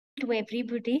to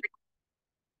everybody.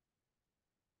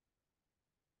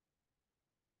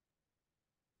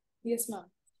 Yes, ma'am.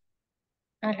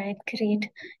 All right, great.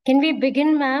 Can we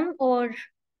begin, ma'am, or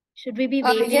should we be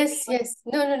waiting? Yes.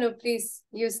 No. Please,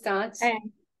 you start.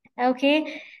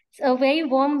 Okay. So a very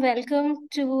warm welcome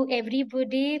to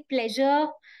everybody. Pleasure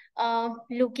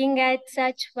looking at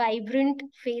such vibrant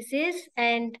faces,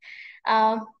 and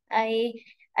uh, I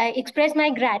I express my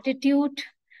gratitude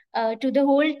to the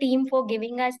whole team for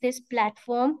giving us this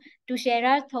platform to share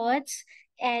our thoughts,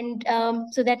 and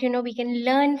so that we can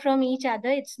learn from each other.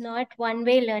 It's not one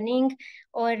way learning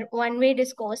or one way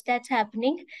discourse that's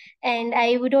happening. And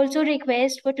I would also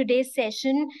request for today's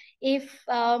session, if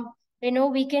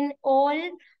we can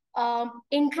all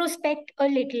introspect a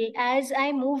little as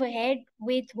I move ahead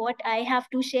with what I have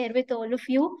to share with all of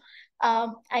you.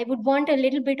 I would want a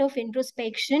little bit of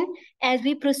introspection as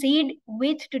we proceed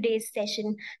with today's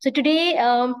session. So today,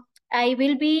 I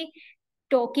will be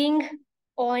talking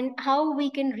on how we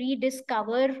can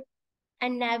rediscover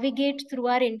and navigate through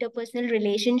our interpersonal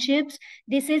relationships.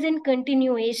 This is in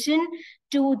continuation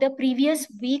to the previous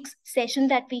week's session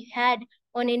that we had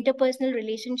on interpersonal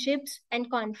relationships and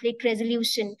conflict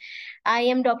resolution. I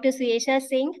am Dr. Suyesha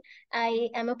Singh. I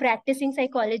am a practicing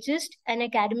psychologist, an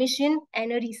academician,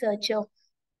 and a researcher.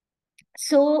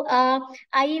 So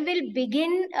I will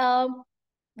begin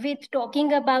with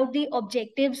talking about the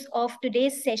objectives of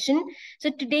today's session. So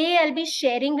today I'll be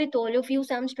sharing with all of you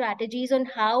some strategies on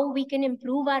how we can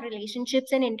improve our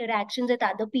relationships and interactions with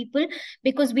other people,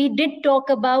 because we did talk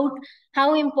about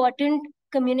how important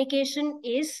communication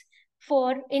is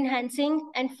for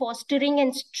enhancing and fostering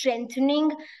and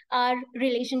strengthening our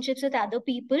relationships with other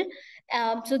people.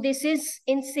 So this is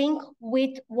in sync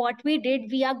with what we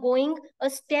did. We are going a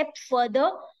step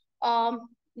further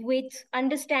with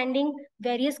understanding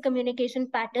various communication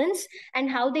patterns and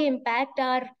how they impact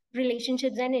our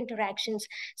relationships and interactions.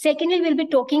 Secondly, we'll be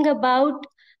talking about,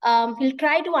 we'll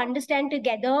try to understand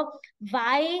together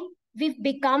why we've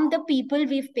become the people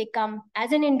we've become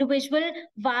as an individual.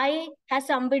 Why has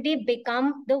somebody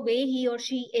become the way he or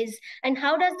she is, and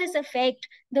how does this affect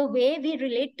the way we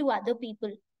relate to other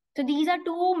people? So these are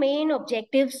two main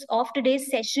objectives of today's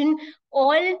session.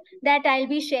 All that I'll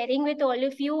be sharing with all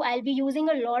of you, I'll be using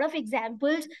a lot of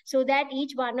examples so that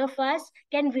each one of us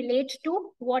can relate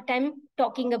to what I'm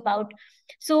talking about.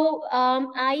 So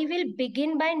I will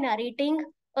begin by narrating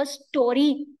a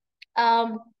story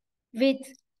with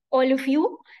all of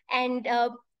you. And,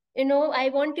 I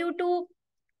want you to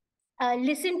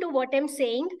listen to what I'm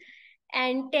saying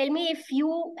and tell me if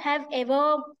you have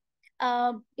ever,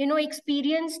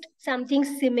 experienced something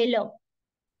similar.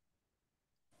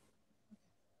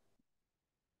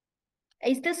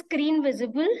 Is the screen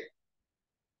visible?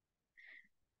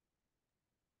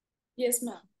 Yes,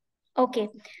 ma'am. Okay.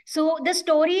 So the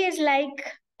story is like,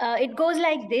 it goes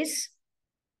like this.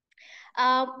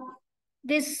 Uh,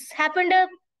 this happened a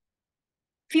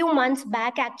few months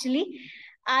back, actually.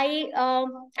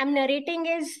 I'm narrating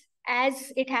is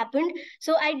as it happened.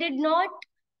 So I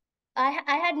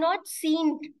had not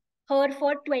seen her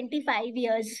for 25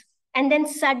 years. And then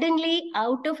suddenly,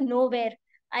 out of nowhere,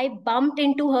 I bumped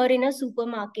into her in a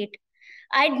supermarket.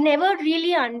 I'd never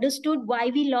really understood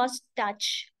why we lost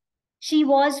touch. She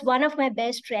was one of my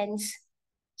best friends.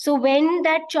 So when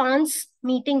that chance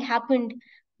meeting happened,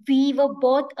 we were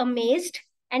both amazed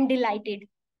and delighted.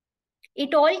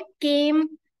 It all came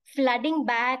flooding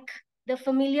back, the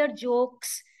familiar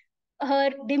jokes,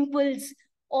 her dimples,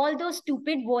 all those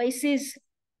stupid voices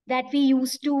that we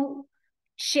used to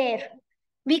share.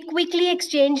 We quickly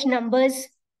exchanged numbers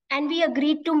and we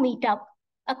agreed to meet up.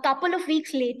 A couple of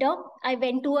weeks later, I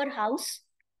went to her house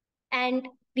and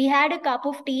we had a cup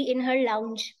of tea in her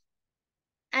lounge.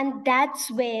 And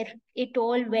that's where it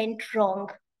all went wrong.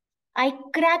 I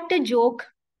cracked a joke,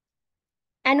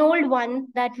 an old one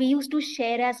that we used to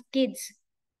share as kids,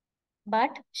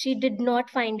 but she did not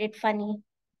find it funny.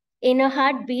 In a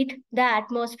heartbeat, the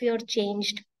atmosphere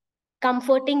changed.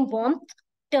 Comforting warmth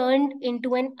turned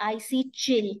into an icy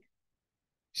chill.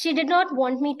 She did not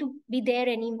want me to be there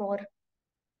anymore.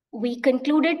 We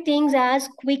concluded things as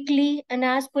quickly and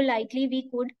as politely we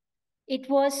could. It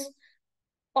was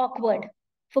awkward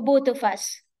for both of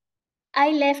us.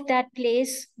 I left that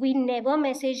place. We never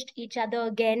messaged each other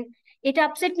again. It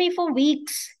upset me for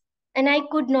weeks, and I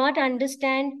could not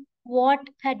understand what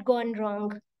had gone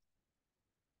wrong.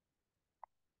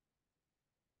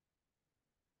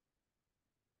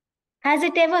 Has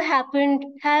it ever happened?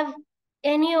 Have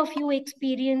any of you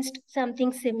experienced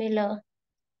something similar?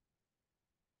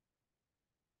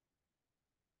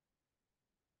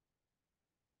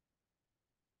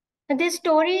 This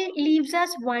story leaves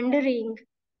us wondering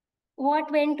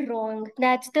what went wrong.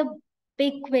 That's the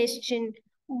big question.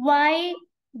 Why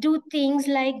do things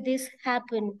like this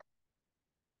happen?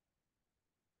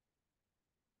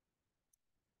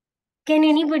 Can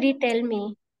anybody tell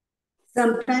me?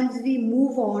 Sometimes we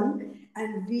move on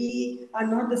and we are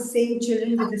not the same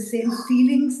children with the same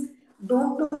feelings.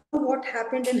 Don't know what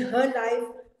happened in her life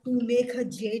to make her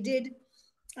jaded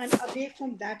and away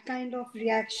from that kind of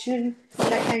reaction,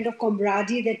 that kind of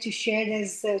camaraderie that you shared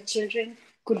as children.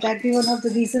 Could that be one of the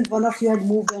reasons one of you had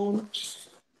moved on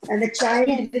and the child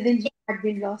Yes, within you had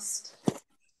been lost?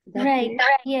 That right. be it?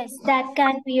 Yes, that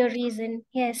can be a reason.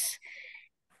 Yes.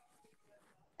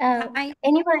 Uh, I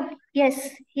Anyone? Yes,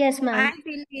 yes, I ma'am.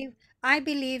 believe I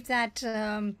believe that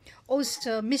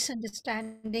also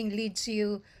misunderstanding leads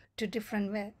you to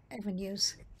different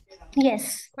avenues.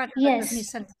 Yes, Quite a lot of yes,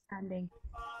 misunderstanding.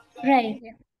 right.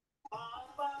 Yeah.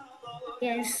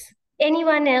 Yes.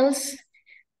 Anyone else?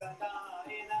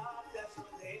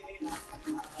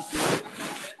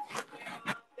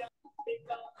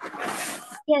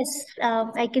 Yes,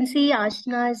 I can see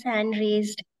Ashna's hand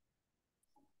raised.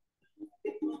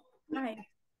 Hi,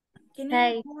 can you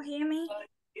Right. all hear me?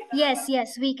 Yes,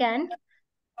 yes, we can.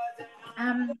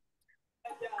 Um,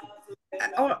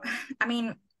 or I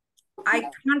mean, I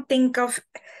can't think of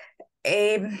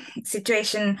a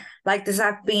situation like this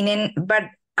I've been in, but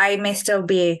I may still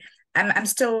be. I'm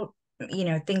still,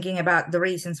 thinking about the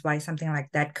reasons why something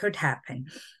like that could happen.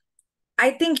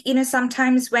 I think,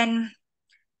 sometimes when,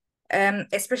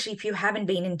 especially if you haven't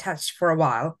been in touch for a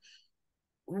while,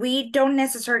 we don't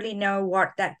necessarily know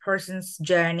what that person's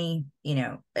journey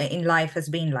in life has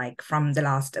been like from the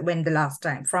last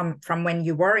time from when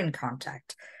you were in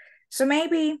contact. So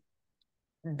maybe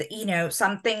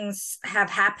some things have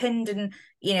happened, and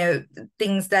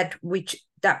things that which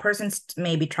that person's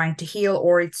maybe trying to heal,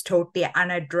 or it's totally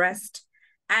unaddressed,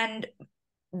 and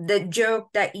the joke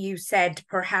that you said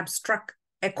perhaps struck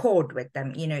a chord with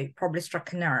them, probably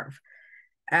struck a nerve.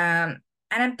 And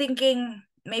I'm thinking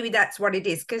maybe that's what it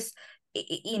is, because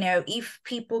if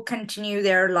people continue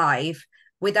their life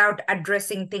without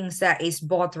addressing things that is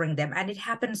bothering them, and it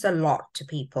happens a lot to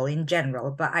people in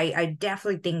general, but I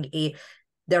definitely think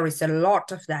there is a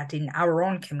lot of that in our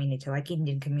own community, like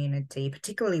Indian community,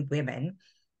 particularly women.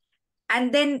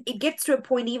 And then it gets to a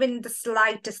point, even the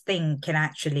slightest thing can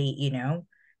actually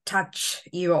touch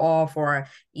you off, or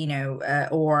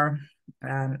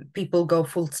people go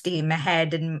full steam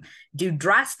ahead and do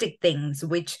drastic things,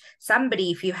 which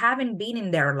somebody, if you haven't been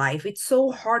in their life, it's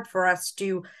so hard for us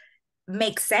to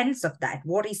make sense of that,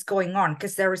 what is going on,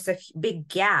 because there is a big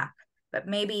gap. But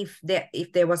maybe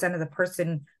if there was another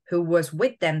person who was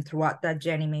with them throughout that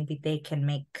journey, maybe they can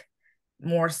make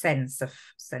more sense of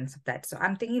that. So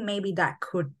I'm thinking maybe that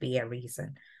could be a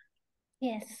reason.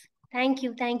 Yes. Thank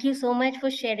you. Thank you so much for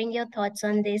sharing your thoughts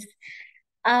on this.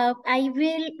 I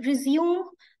will resume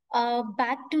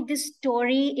back to this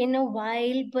story in a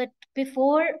while, but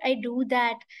before I do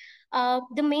that,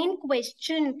 the main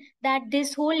question that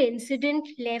this whole incident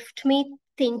left me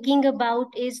thinking about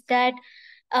is that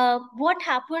what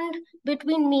happened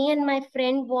between me and my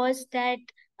friend was that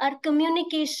our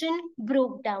communication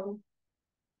broke down.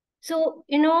 So,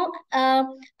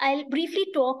 I'll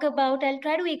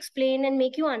try to explain and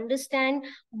make you understand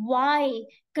why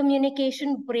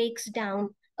communication breaks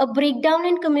down. A breakdown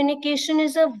in communication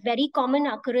is a very common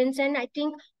occurrence, and I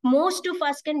think most of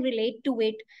us can relate to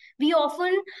it. We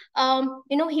often,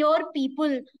 hear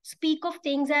people speak of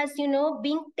things as,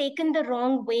 being taken the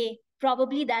wrong way.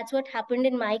 Probably that's what happened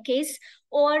in my case,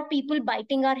 or people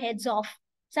biting our heads off.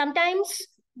 Sometimes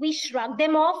we shrug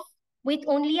them off with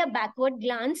only a backward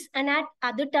glance, and at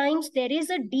other times, there is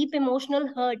a deep emotional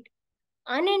hurt.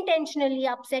 Unintentionally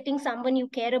upsetting someone you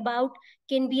care about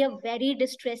can be a very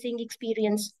distressing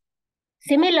experience.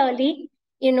 Similarly,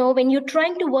 when you're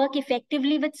trying to work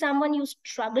effectively with someone you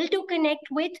struggle to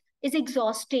connect with, is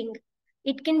exhausting.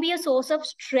 It can be a source of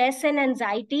stress and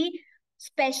anxiety,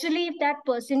 especially if that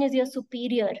person is your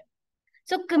superior.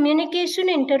 So, communication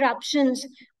interruptions,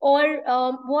 or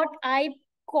what I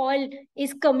call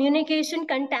is communication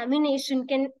contamination,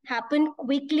 can happen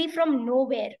quickly from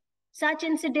nowhere. Such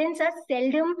incidents are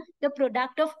seldom the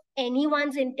product of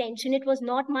anyone's intention. It was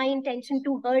not my intention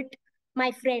to hurt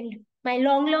my friend, my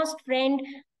long lost friend,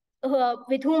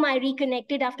 with whom I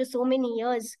reconnected after so many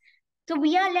years. So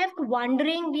we are left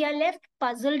wondering, we are left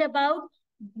puzzled about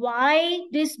why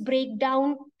this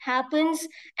breakdown happens,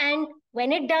 and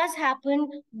when it does happen,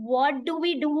 what do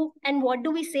we do and what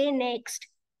do we say next?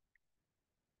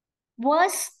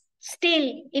 Worse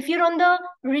still, if you're on the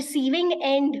receiving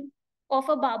end of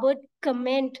a barbed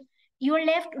comment, you're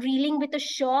left reeling with a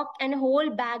shock and a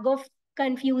whole bag of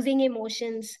confusing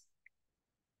emotions.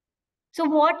 So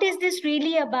what is this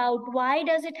really about? Why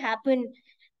does it happen?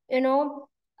 You know,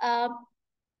 uh,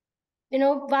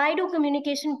 why do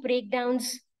communication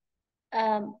breakdowns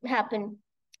happen?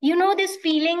 You know this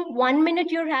feeling, 1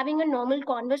 minute you're having a normal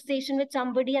conversation with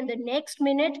somebody and the next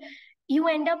minute you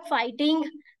end up fighting,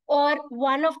 or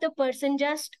one of the person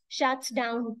just shuts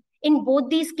down. In both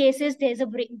these cases, there's a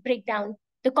breakdown.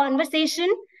 The conversation,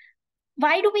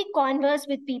 why do we converse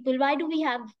with people? Why do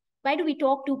we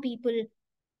talk to people?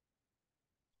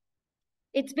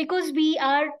 It's because we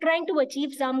are trying to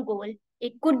achieve some goal.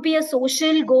 It could be a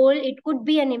social goal, it could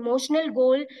be an emotional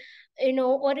goal,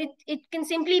 or it can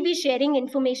simply be sharing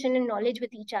information and knowledge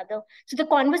with each other. So the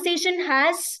conversation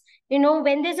has,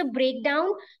 when there's a breakdown,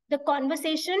 the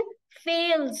conversation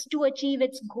fails to achieve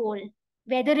its goal,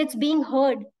 whether it's being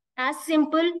heard, as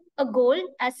simple a goal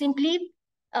as simply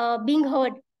being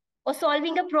heard, or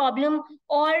solving a problem,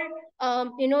 or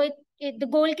the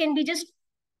goal can be just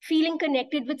feeling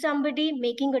connected with somebody,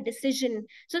 making a decision.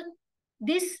 So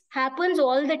this happens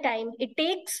all the time. It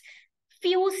takes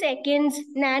few seconds,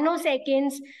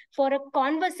 nanoseconds, for a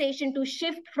conversation to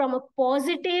shift from a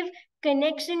positive,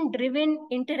 connection driven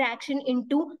interaction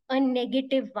into a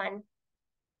negative one.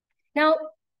 Now,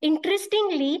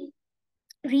 interestingly,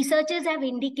 researchers have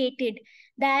indicated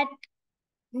that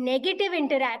negative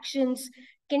interactions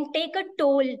can take a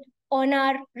toll on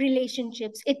our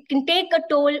relationships. It can take a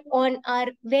toll on our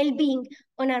well-being,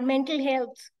 on our mental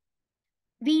health.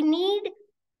 We need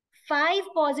 5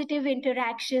 positive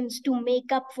interactions to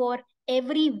make up for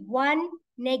every one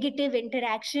negative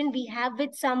interaction we have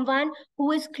with someone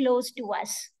who is close to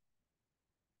us.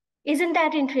 Isn't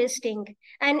that interesting?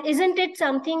 And isn't it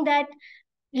something that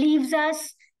leaves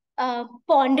us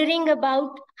pondering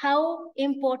about how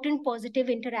important positive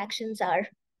interactions are?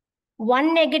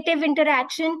 One negative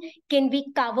interaction can be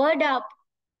covered up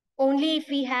only if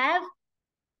we have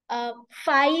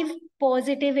 5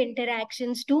 positive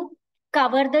interactions to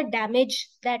cover the damage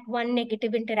that one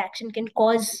negative interaction can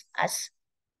cause us.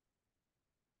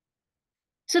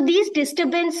 So these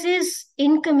disturbances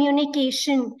in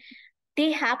communication,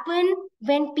 they happen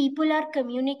when people are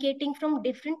communicating from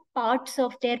different parts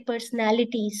of their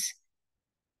personalities.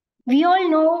 We all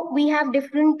know we have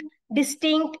different,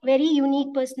 distinct, very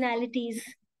unique personalities.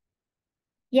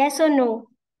 Yes or no?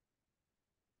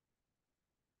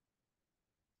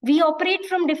 We operate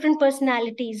from different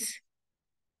personalities.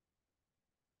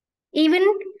 Even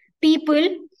people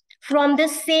from the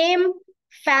same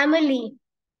family,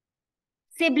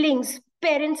 siblings,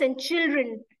 parents and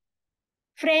children,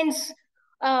 friends,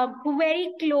 who are very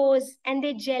close and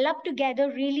they gel up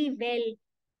together really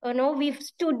well. We've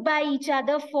stood by each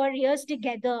other for years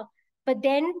together. But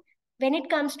then when it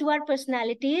comes to our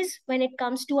personalities, when it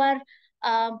comes to our,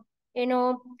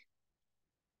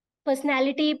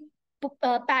 personality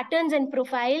patterns and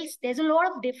profiles, there's a lot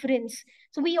of difference.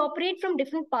 So we operate from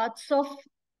different parts of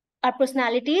our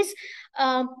personalities.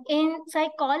 In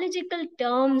psychological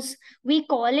terms, we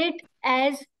call it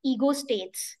as ego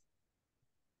states.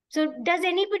 So does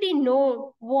anybody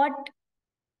know what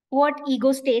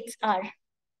ego states are?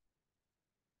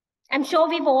 I'm sure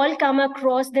we've all come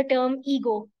across the term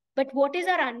ego, but what is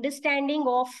our understanding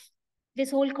of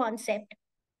this whole concept?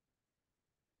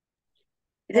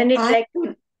 Isn't it like,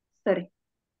 sorry,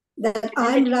 that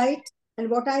I'm right and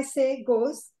what I say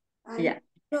goes? And yeah,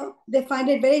 they find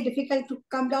it very difficult to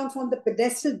come down from the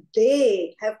pedestal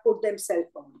they have put themselves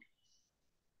on.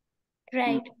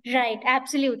 Right, right,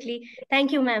 absolutely.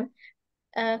 Thank you, ma'am.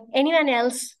 Anyone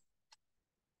else?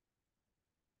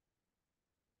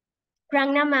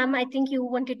 Pragna, ma'am, I think you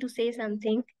wanted to say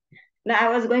something. no, I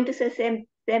was going to say same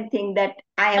thing, that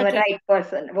I am Okay. a right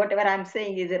person. Whatever I'm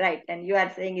saying is right, and you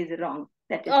are saying is wrong.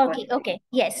 That is Okay.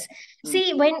 Yes.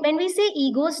 See, when we say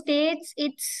ego states,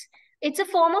 it's a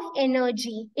form of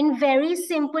energy. In very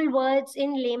simple words,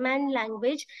 in layman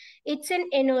language, it's an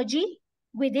energy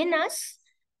within us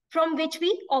from which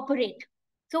we operate.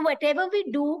 So whatever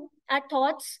we do, our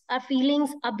thoughts, our feelings,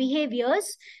 our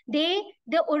behaviors, the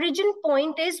origin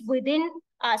point is within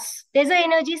us. There's an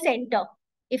energy center,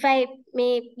 if I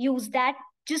may use that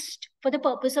just for the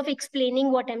purpose of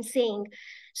explaining what I'm saying.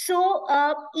 So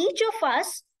each of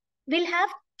us will have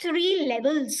 3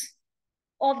 levels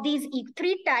of these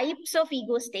 3 types of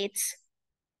ego states.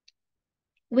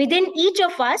 Within each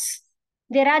of us,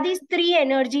 there are these 3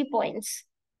 energy points.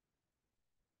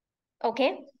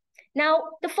 Okay. Now,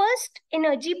 the first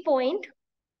energy point,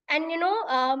 and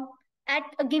at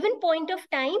a given point of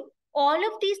time, all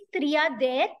of these 3 are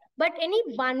there, but any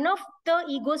one of the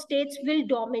ego states will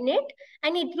dominate,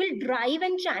 and it will drive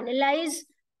and channelize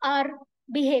our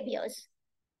behaviors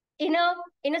in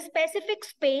a specific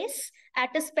space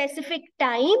at a specific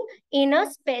time in a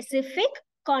specific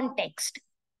context.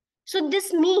 So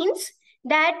this means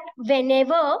that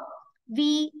whenever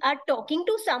we are talking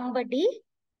to somebody,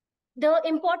 the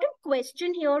important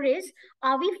question here is,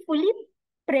 are we fully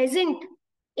present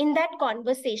in that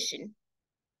conversation?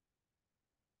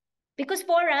 Because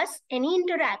for us, any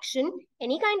interaction,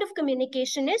 any kind of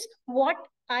communication is what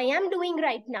I am doing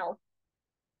right now.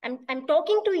 I'm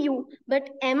talking to you, but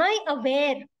am I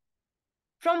aware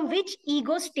from which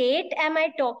ego state am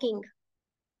I talking?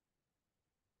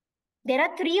 There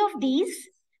are three of these,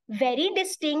 very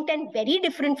distinct and very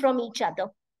different from each other.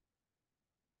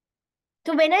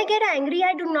 So when I get angry,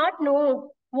 I do not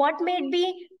know what made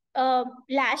me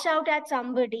lash out at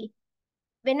somebody.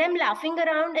 When I'm laughing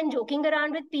around and joking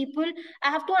around with people, I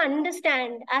have to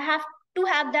understand, I have to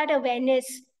have that awareness.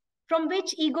 From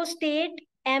which ego state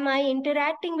am I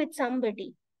interacting with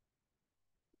somebody?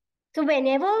 So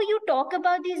whenever you talk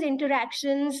about these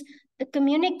interactions, the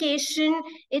communication,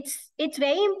 it's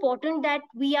very important that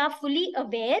we are fully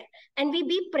aware and we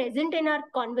be present in our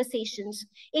conversations.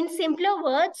 In simpler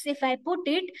words, if I put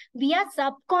it, we are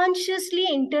subconsciously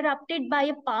interrupted by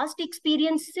a past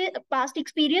experience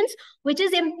which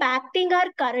is impacting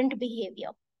our current behavior.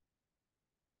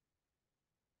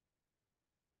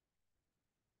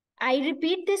 I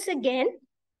repeat this again.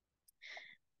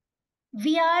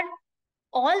 We are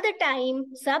all the time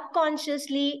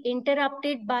subconsciously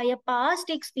interrupted by a past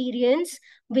experience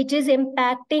which is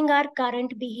impacting our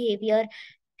current behavior.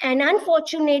 And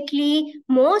unfortunately,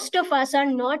 most of us are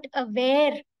not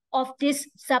aware of this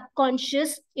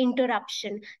subconscious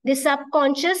interruption, this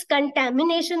subconscious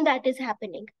contamination that is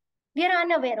happening. We are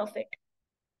unaware of it.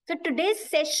 So today's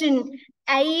session,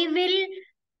 I will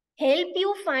help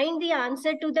you find the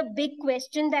answer to the big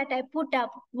question that I put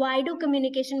up. Why do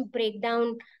communication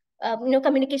breakdowns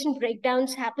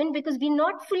happen? Because we're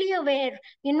not fully aware,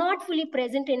 we're not fully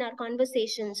present in our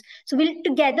conversations. So we'll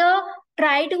together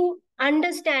try to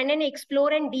understand and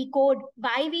explore and decode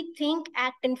why we think,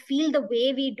 act, and feel the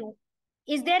way we do.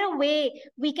 Is there a way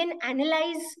we can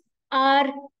analyze our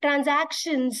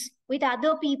transactions with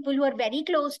other people who are very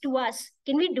close to us?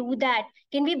 Can we do that?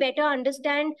 Can we better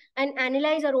understand and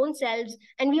analyze our own selves?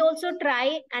 And we also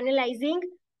try analyzing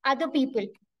other people.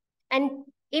 And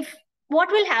what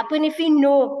will happen if we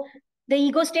know the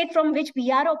ego state from which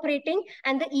we are operating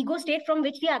and the ego state from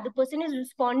which the other person is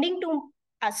responding to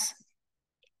us?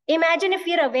 Imagine if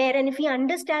we're aware and if we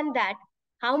understand that,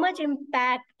 how much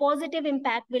impact, positive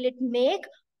impact will it make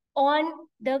on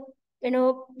the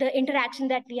interaction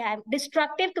that we have?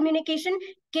 Destructive communication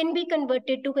can be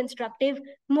converted to constructive,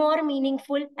 more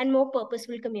meaningful and more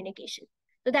purposeful communication.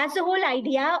 So that's the whole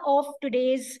idea of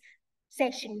today's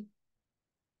session.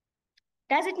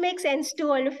 Does it make sense to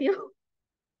all of you?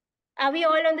 Are we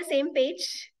all on the same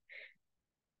page?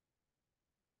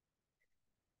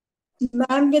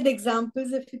 Ma'am, with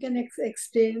examples, if you can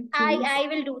explain, please. I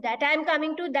will do that. I'm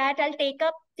coming to that. I'll take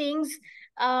up things,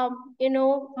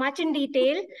 much in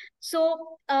detail.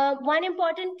 So one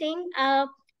important thing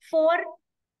for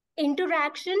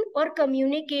interaction or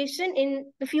communication in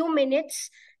a few minutes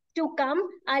to come,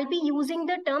 I'll be using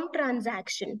the term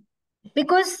transaction.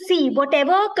 Because see,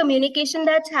 whatever communication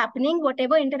that's happening,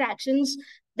 whatever interactions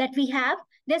that we have,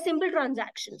 they're simple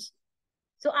transactions.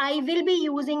 So I will be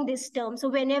using this term. So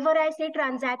whenever I say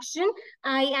transaction,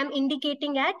 I am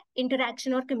indicating at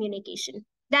interaction or communication.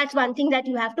 That's one thing that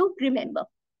you have to remember.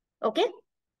 Okay?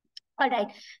 All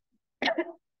right.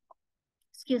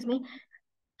 Excuse me.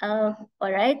 All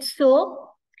right. So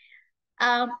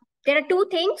there are two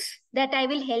things that I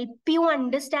will help you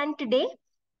understand today.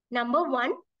 Number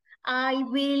one, I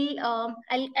will,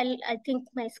 I think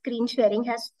my screen sharing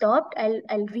has stopped.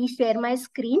 I'll reshare my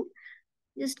screen.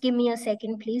 Just give me a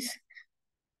second, please.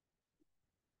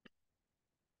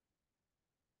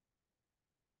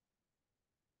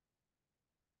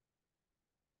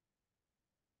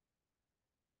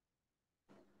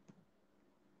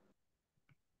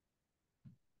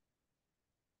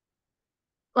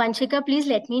 Vanshika, please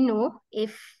let me know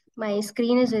if my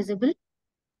screen is visible.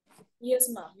 Yes,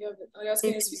 ma'am. Your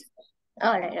screen is visible.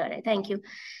 All right. Thank you.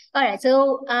 All right.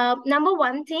 So number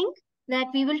one thing that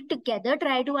we will together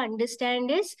try to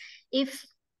understand is, if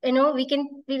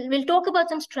we'll talk about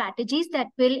some strategies that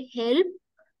will help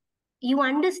you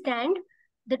understand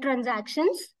the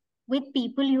transactions with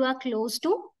people you are close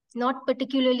to, not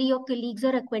particularly your colleagues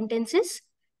or acquaintances.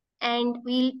 And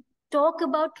we'll talk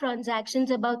about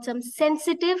transactions, about some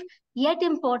sensitive yet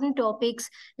important topics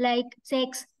like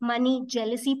sex, money,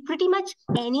 jealousy, pretty much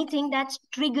anything that's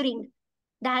triggering.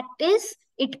 That is,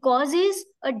 it causes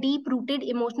a deep rooted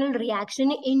emotional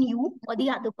reaction in you or the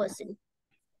other person.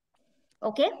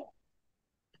 Okay?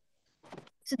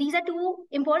 So these are two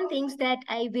important things that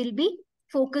I will be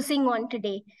focusing on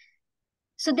today.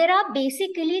 So there are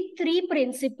basically three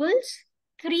principles,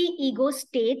 three ego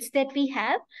states that we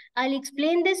have. I'll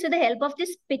explain this with the help of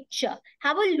this picture.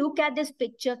 Have a look at this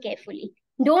picture carefully.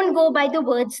 Don't go by the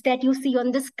words that you see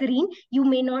on the screen. You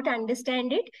may not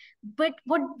understand it. But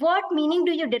what meaning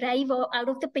do you derive out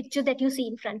of the picture that you see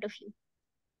in front of you?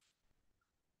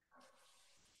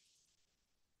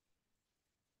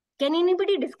 Can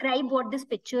anybody describe what this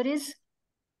picture is?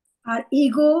 Our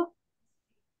ego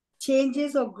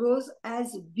changes or grows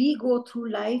as we go through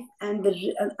life, and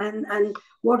and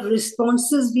what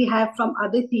responses we have from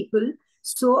other people.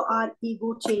 So our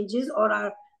ego changes, or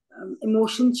our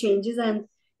emotion changes, and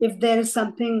if there is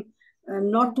something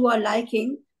not to our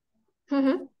liking,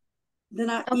 then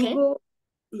our ego,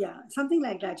 something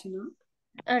like that,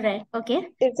 All right. Okay.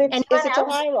 Is it a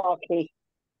hierarchy?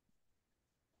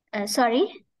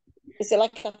 Sorry? Is it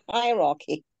like a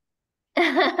hierarchy?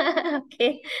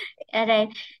 Okay. All right.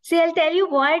 See, I'll tell you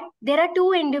what. There are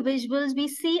two individuals. We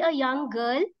see a young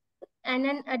girl and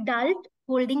an adult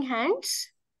holding hands.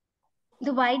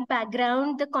 The white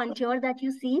background, the contour that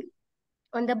you see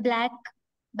on the black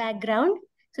background.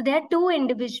 So there are two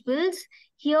individuals.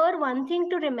 Here, one thing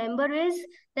to remember is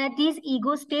that these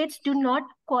ego states do not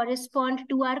correspond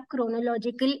to our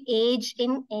chronological age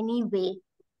in any way.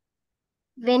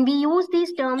 When we use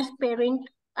these terms, parent,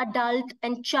 adult,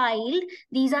 and child,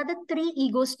 these are the three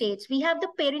ego states. We have the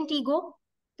parent ego,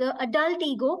 the adult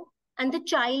ego, and the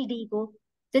child ego.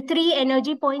 The three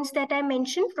energy points that I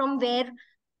mentioned, from where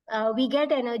we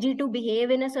get energy to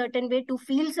behave in a certain way, to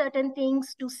feel certain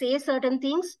things, to say certain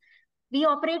things. We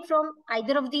operate from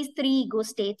either of these three ego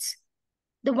states.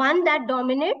 The one that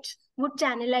dominates would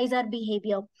channelize our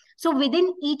behavior. So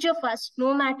within each of us,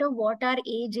 no matter what our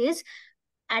age is,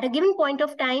 at a given point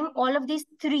of time, all of these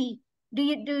three, do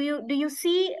you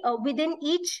see within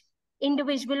each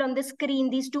individual on the screen,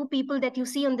 these two people that you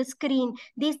see on the screen,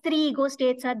 these three ego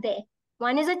states are there.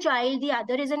 One is a child, the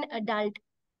other is an adult.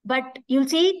 But you'll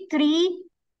see three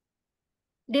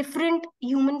different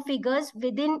human figures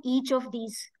within each of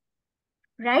these,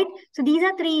 right? So these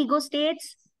are three ego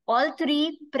states, all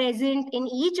three present in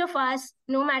each of us,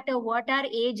 no matter what our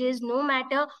age is, no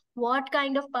matter what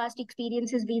kind of past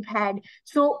experiences we've had.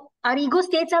 So our ego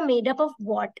states are made up of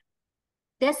what?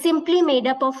 They're simply made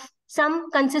up of some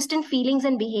consistent feelings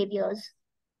and behaviors.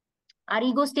 Our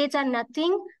ego states are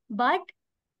nothing but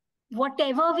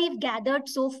whatever we've gathered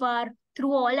so far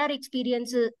through all our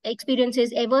experiences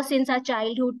ever since our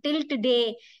childhood till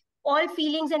today, all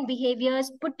feelings and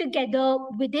behaviors put together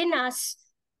within us,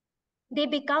 they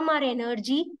become our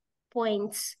energy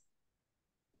points.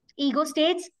 Ego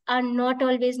states are not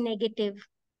always negative.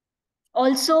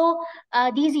 Also,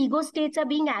 these ego states are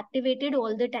being activated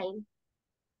all the time.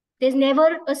 There's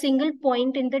never a single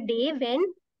point in the day when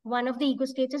one of the ego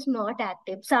states is not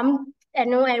active. Some,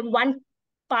 one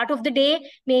part of the day,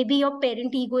 maybe your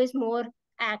parent ego is more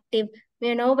active.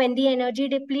 When the energy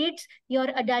depletes, your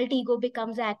adult ego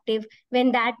becomes active.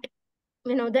 When that,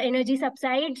 the energy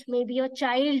subsides, maybe your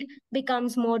child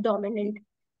becomes more dominant.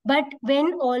 But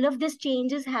when all of this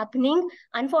change is happening,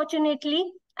 unfortunately,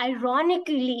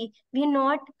 ironically, we're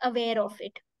not aware of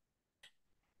it.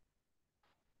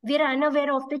 We're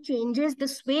unaware of the changes, the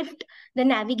swift, the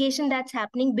navigation that's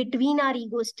happening between our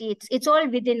ego states. It's all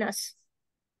within us,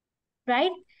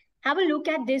 right? Have a look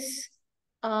at this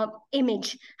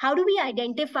image. How do we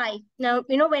identify? Now,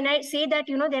 when I say that,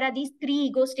 there are these three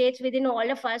ego states within all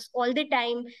of us all the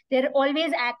time, they're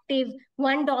always active.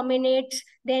 One dominates,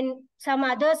 then some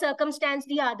other circumstance,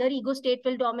 the other ego state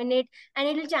will dominate, and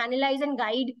it will channelize and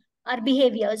guide our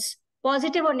behaviors,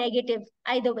 positive or negative,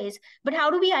 either ways. But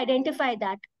how do we identify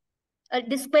that?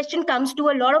 This question comes to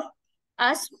a lot of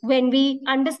us when we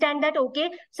understand that, okay,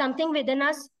 something within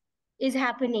us is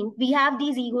happening. We have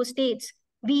these ego states.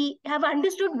 We have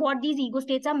understood what these ego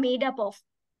states are made up of.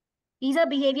 These are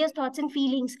behaviors, thoughts, and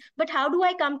feelings. But how do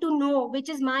I come to know which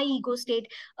is my ego state,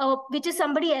 which is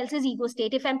somebody else's ego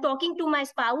state? If I'm talking to my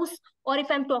spouse, or if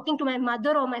I'm talking to my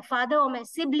mother or my father or my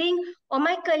sibling or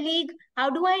my colleague, how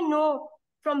do I know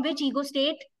from which ego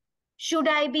state should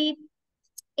I be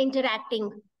interacting?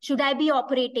 Should I be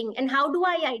operating? And how do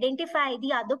I identify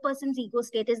the other person's ego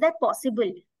state? Is that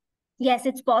possible? Yes,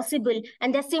 it's possible.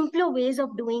 And there's simpler ways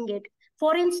of doing it.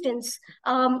 For instance,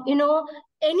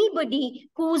 anybody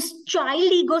whose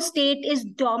child ego state is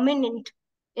dominant,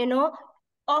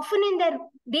 often in their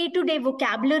day-to-day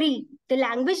vocabulary, the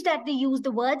language that they use,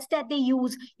 the words that they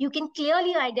use, you can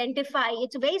clearly identify.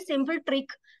 It's a very simple trick.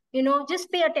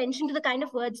 Just pay attention to the kind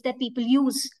of words that people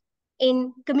use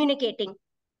in communicating.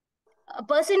 A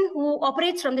person who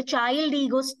operates from the child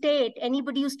ego state,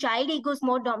 anybody whose child ego is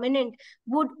more dominant,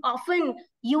 would often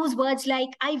use words like,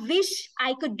 I wish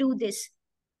I could do this.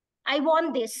 I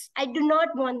want this. I do not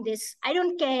want this. I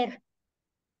don't care.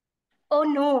 Oh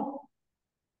no.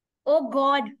 Oh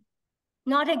God.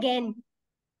 Not again.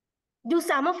 Do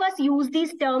some of us use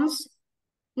these terms?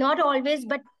 Not always,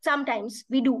 but sometimes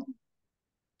we do.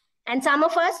 And some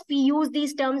of us, we use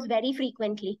these terms very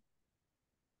frequently.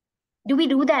 Do we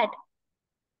do that?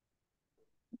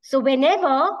 So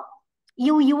whenever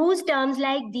you use terms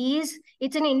like these,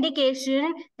 it's an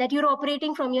indication that you're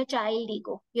operating from your child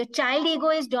ego. Your child ego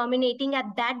is dominating at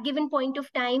that given point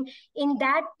of time in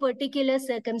that particular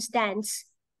circumstance.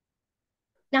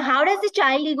 Now, how does the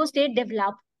child ego state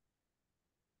develop?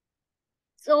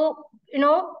 So,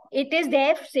 it is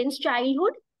there since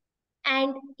childhood.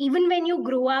 And even when you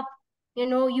grow up,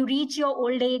 you reach your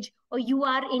old age, or you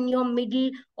are in your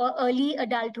middle or early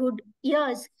adulthood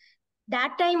years,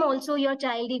 that time also your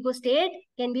child ego state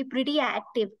can be pretty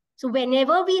active. So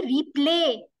whenever we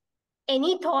replay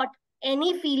any thought,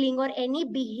 any feeling, or any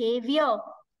behavior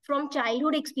from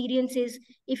childhood experiences,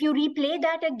 if you replay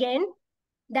that again,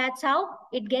 that's how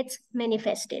it gets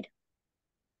manifested.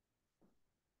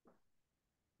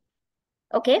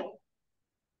 Okay?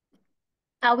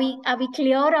 Are we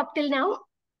clear up till now?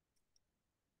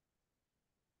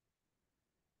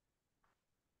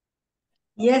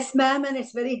 Yes, ma'am, and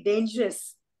it's very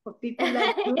dangerous for people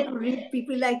like you to read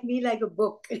people like me like a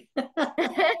book.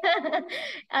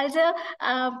 Also,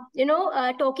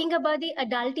 talking about the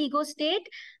adult ego state,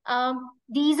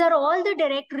 these are all the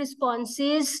direct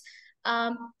responses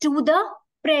to the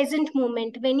present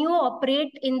moment. When you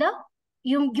operate in the,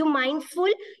 you mindful,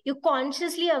 you're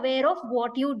consciously aware of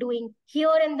what you're doing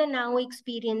here and the now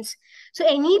experience. So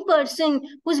any person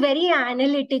who's very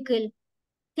analytical,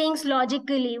 thinks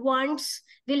logically,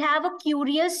 will have a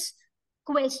curious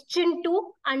question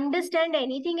to understand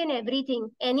anything and everything,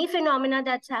 any phenomena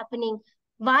that's happening.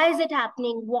 Why is it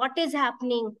happening? What is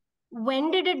happening?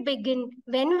 When did it begin?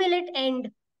 When will it end?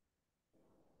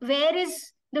 Where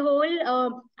is the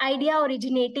whole idea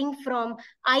originating from?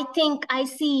 I think, I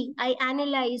see, I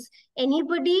analyze.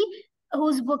 Anybody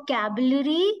whose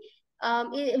vocabulary,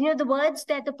 the words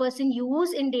that the person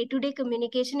use in day-to-day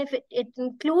communication, if it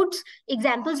includes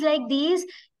examples like these,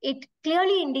 it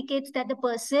clearly indicates that the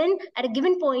person at a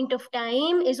given point of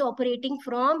time is operating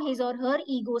from his or her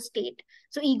ego state.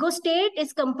 So ego state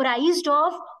is comprised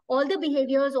of all the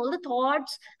behaviors, all the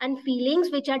thoughts and feelings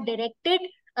which are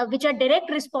direct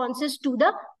responses to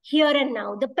the here and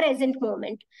now, the present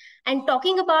moment. And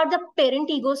talking about the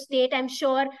parent ego state, I'm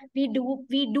sure we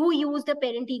do use the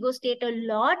parent ego state a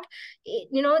lot.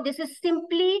 This is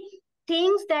simply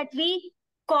things that we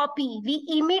copy, we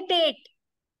imitate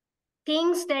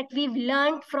things that we've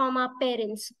learned from our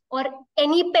parents or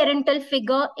any parental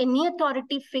figure, any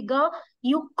authority figure.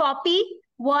 You copy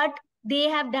what they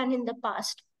have done in the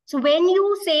past. So when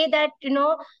you say that,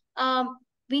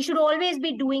 we should always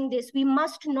be doing this, we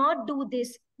must not do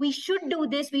this, we should do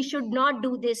this, we should not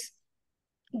do this,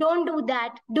 don't do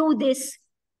that, do this.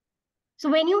 So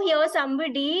when you hear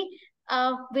somebody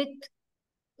with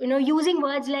using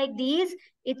words like these,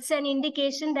 it's an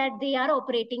indication that they are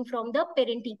operating from the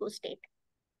parent ego state.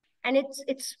 And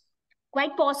it's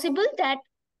quite possible that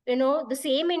the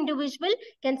same individual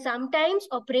can sometimes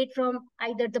operate from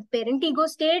either the parent ego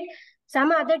state, some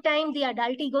other time the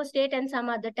adult ego state, and some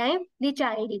other time the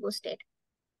child ego state.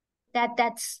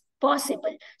 That's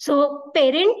possible. So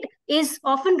parent is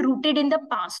often rooted in the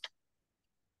past.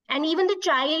 And even the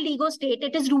child ego state,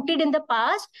 it is rooted in the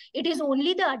past. It is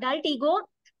only the adult ego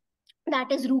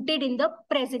that is rooted in the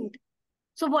present.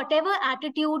 So whatever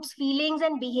attitudes, feelings,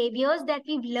 and behaviors that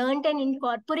we've learned and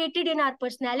incorporated in our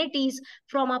personalities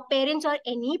from our parents or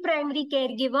any primary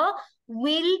caregiver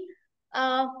will,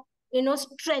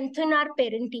 strengthen our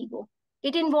parent ego.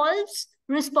 It involves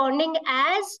responding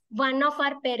as one of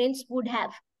our parents would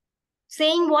have,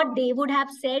 saying what they would have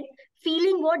said,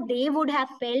 feeling what they would have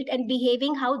felt, and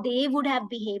behaving how they would have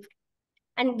behaved.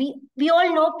 And we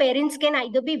all know parents can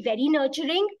either be very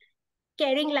nurturing,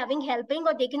 caring, loving, helping,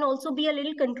 or they can also be a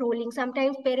little controlling.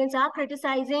 Sometimes parents are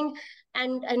criticizing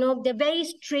and they're very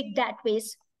strict that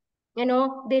ways.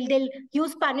 They'll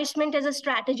use punishment as a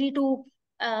strategy to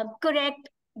correct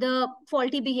the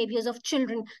faulty behaviors of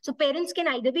children. So parents can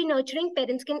either be nurturing,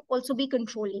 parents can also be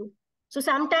controlling. So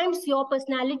sometimes your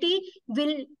personality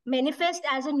will manifest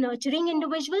as a nurturing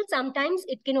individual. Sometimes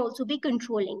it can also be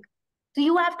controlling. So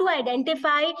you have to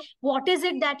identify what is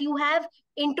it that you have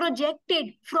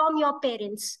introjected from your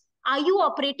parents. Are you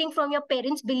operating from your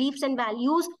parents' beliefs and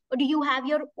values, or do you have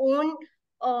your own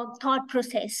thought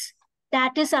process?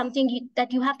 That is something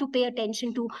that you have to pay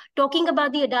attention to. Talking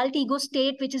about the adult ego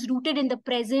state, which is rooted in the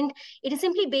present, it is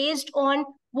simply based on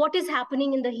what is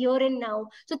happening in the here and now.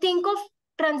 So think of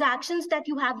transactions that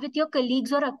you have with your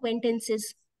colleagues or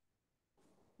acquaintances.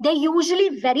 They're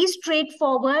usually very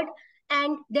straightforward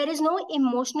and there is no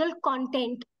emotional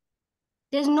content.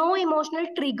 There's no emotional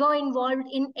trigger involved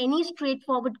in any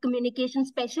straightforward communication,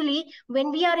 especially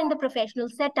when we are in the professional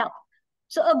setup.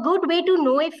 So a good way to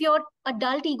know if your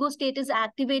adult ego state is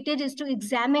activated is to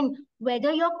examine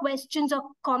whether your questions or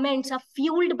comments are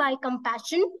fueled by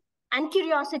compassion and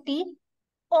curiosity,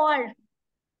 or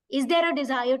is there a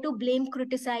desire to blame,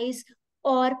 criticize,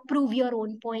 or prove your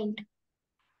own point?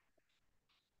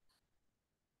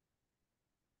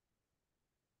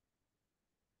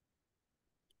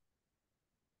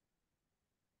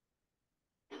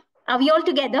 Are we all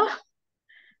together?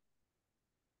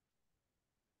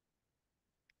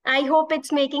 I hope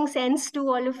it's making sense to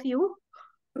all of you.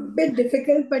 A bit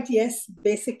difficult, but yes,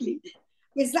 basically.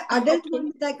 It's the adult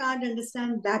one that I can't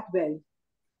understand that well.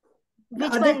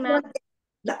 Which one, ma'am?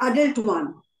 The adult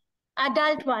one.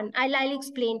 Adult one, I'll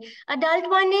explain. Adult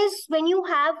one is when you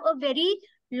have a very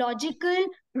logical,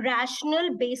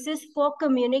 rational basis for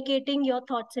communicating your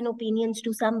thoughts and opinions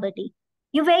to somebody.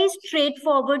 You're very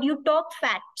straightforward, you talk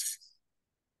facts.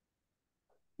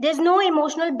 There's no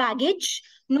emotional baggage,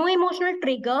 no emotional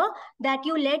trigger that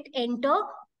you let enter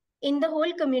in the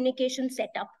whole communication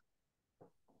setup.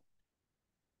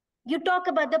 You talk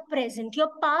about the present.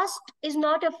 Your past is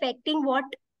not affecting what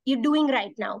you're doing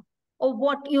right now or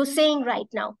what you're saying right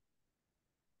now.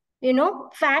 You know,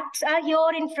 facts are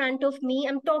here in front of me.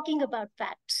 I'm talking about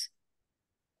facts.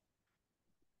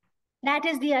 That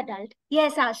is the adult.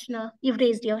 Yes, Ashna, you've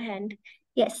raised your hand.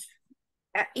 Yes.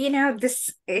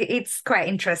 It's quite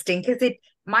interesting because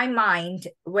my mind,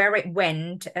 where it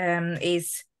went,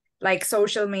 is like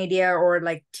social media or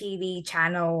like TV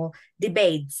channel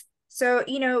debates. So,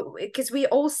 because we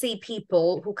all see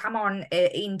people who come on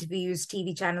interviews,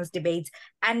 TV channels, debates,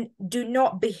 and do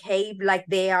not behave like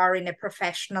they are in a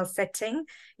professional setting.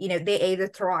 They either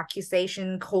throw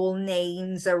accusation, call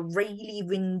names, are really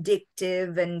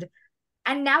vindictive,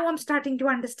 and now I'm starting to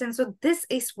understand. So this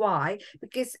is why,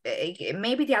 because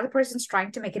maybe the other person's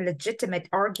trying to make a legitimate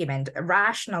argument, a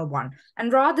rational one.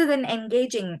 And rather than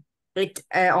engaging it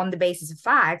on the basis of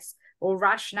facts or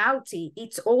rationality,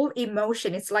 it's all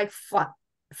emotion. It's like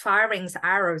firing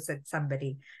arrows at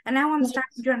somebody. And now I'm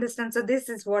starting to understand. So this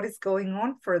is what is going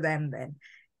on for them then.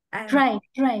 And right.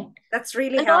 That's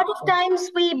really helpful. A lot of times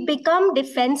we become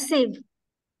defensive.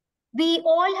 We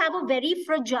all have a very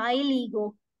fragile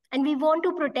ego. And we want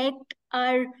to protect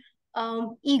our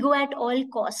ego at all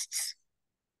costs.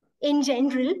 In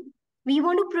general, we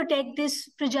want to protect this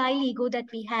fragile ego that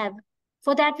we have.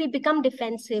 For that, we become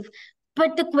defensive.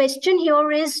 But the question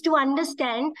here is to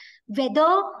understand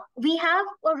whether we have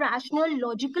a rational,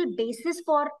 logical basis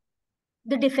for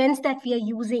the defense that we are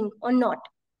using or not.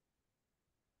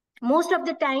 Most of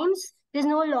the times, there's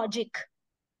no logic.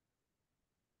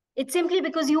 It's simply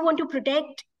because you want to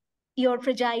protect your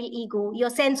fragile ego, your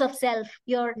sense of self,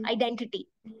 your identity.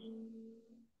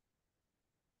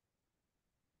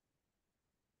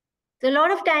 So a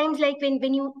lot of times, like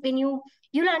when you'll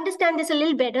understand this a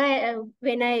little better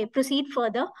when I proceed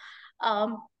further.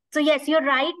 So yes, you're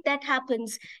right, that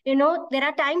happens. There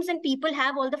are times when people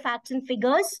have all the facts and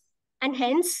figures, and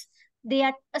hence they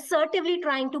are assertively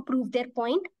trying to prove their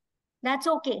point. That's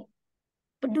okay.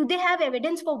 But do they have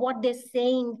evidence for what they're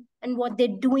saying and what they're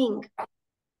doing?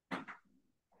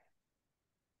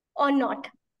 Or not?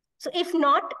 So if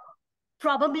not,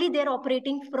 probably they're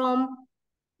operating from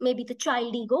maybe the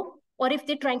child ego, or if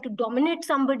they're trying to dominate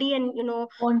somebody and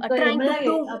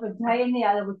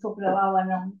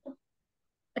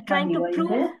trying to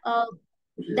prove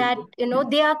that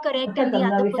they are correct and the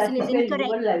other person is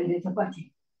incorrect.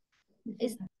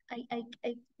 Is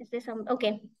there some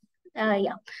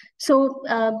yeah? So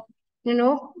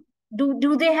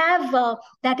do they have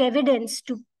that evidence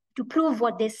to prove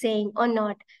what they're saying or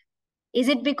not? Is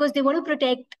it because they want to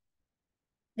protect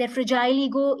their fragile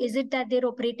ego? Is it that they're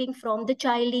operating from the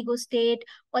child ego state,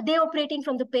 or they're operating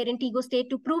from the parent ego state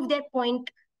to prove their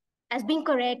point as being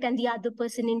correct and the other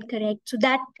person incorrect? So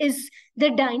that is the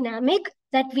dynamic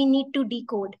that we need to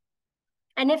decode.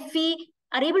 And if we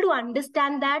are able to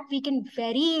understand that, we can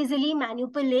very easily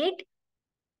manipulate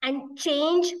and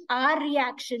change our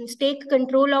reactions, take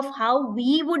control of how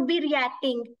we would be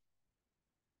reacting.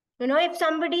 If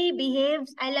somebody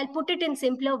behaves, I'll put it in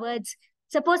simpler words.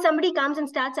 Suppose somebody comes and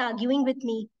starts arguing with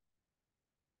me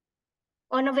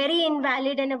on a very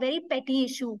invalid and a very petty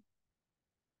issue.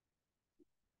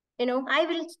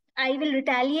 I will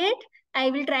retaliate. I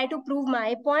will try to prove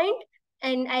my point,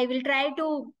 and I will try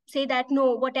to say that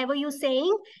no, whatever you're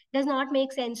saying does not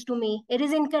make sense to me. It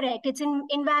is incorrect. It's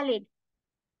invalid.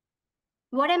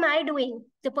 What am I doing?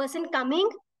 The person coming,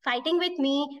 fighting with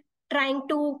me, trying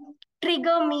to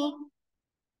trigger me,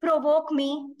 provoke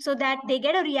me so that they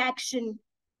get a reaction.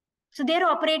 So they're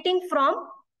operating from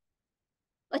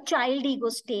a child ego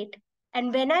state.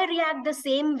 And when I react the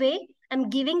same way, I'm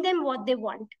giving them what they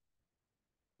want.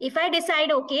 If I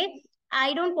decide, okay,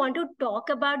 I don't want to talk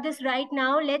about this right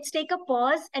now, let's take a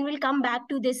pause and we'll come back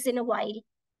to this in a while.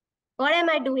 What am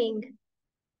I doing?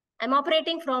 I'm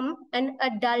operating from an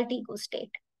adult ego state.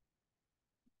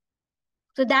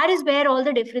 So that is where all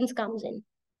the difference comes in.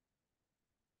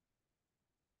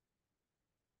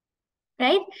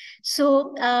 Right?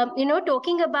 So,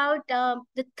 talking about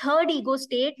the third ego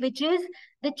state, which is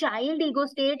the child ego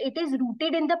state, it is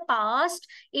rooted in the past.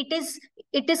 It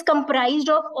is comprised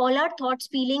of all our thoughts,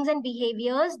 feelings, and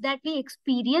behaviors that we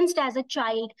experienced as a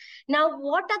child. Now,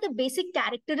 what are the basic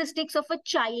characteristics of a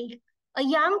child? A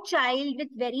young child with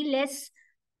very less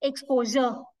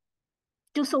exposure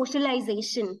to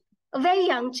socialization, a very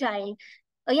young child.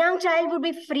 A young child would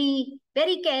be free,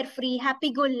 very carefree,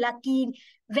 happy-go-lucky,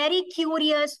 very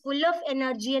curious, full of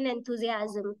energy and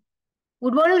enthusiasm,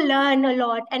 would want to learn a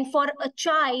lot. And for a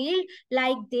child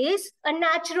like this, a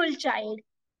natural child,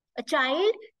 a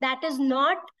child that is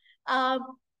not,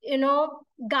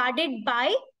 guarded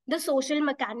by the social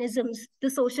mechanisms, the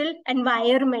social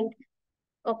environment,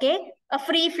 okay, a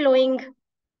free-flowing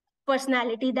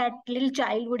personality that little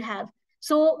child would have.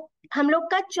 So, हम लोग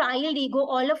का child ego,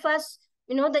 all of us,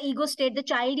 the ego state, the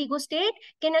child ego state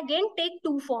can again take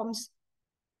two forms.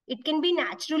 It can be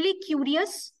naturally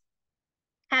curious,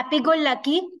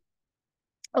 happy-go-lucky,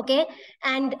 okay,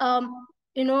 and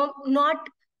not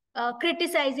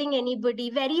criticizing anybody,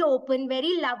 very open,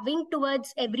 very loving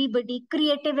towards everybody,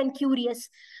 creative and curious.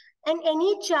 And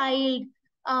any child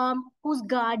who's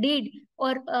guarded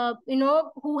or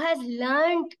who has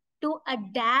learned to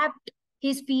adapt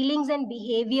his feelings and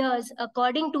behaviors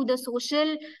according to the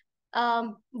social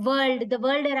world, the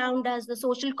world around us, the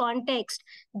social context,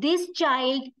 this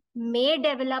child may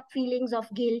develop feelings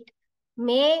of guilt,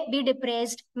 may be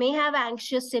depressed, may have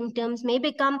anxious symptoms, may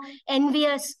become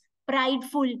envious,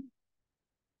 prideful.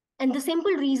 And the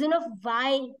simple reason of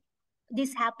why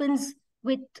this happens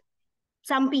with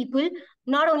some people,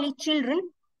 not only children,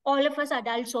 all of us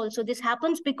adults also, this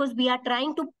happens because we are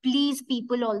trying to please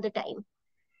people all the time.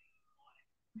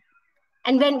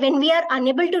 And when we are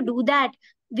unable to do that,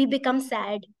 we become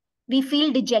sad, we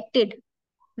feel dejected,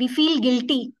 we feel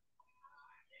guilty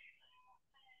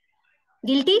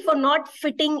for not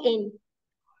fitting in,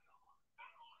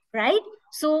 right?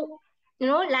 So,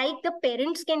 like the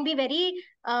parents can be very,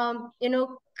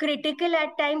 critical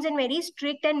at times and very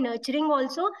strict and nurturing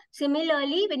also.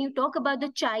 Similarly, when you talk about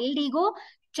the child ego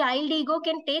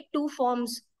can take two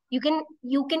forms. You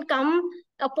can come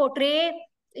portray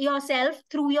yourself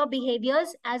through your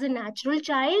behaviors as a natural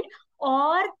child,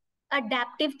 or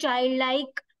adaptive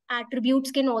childlike attributes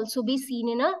can also be seen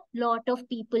in a lot of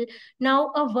people.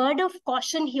 Now, a word of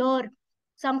caution here,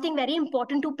 something very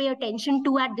important to pay attention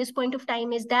to at this point of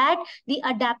time, is that the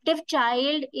adaptive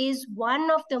child is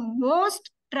one of the most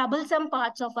troublesome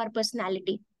parts of our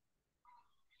personality.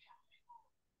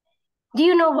 Do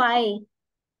you know why?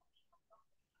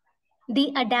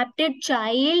 The adapted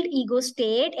child ego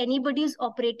state, anybody who's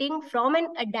operating from an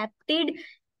adapted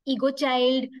ego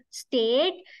child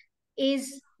state,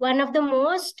 is one of the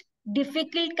most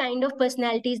difficult kind of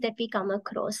personalities that we come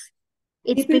across.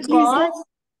 It's People because, pleasing.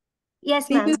 yes,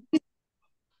 People ma'am.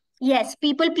 Yes,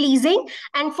 people pleasing.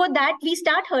 And for that, we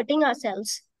start hurting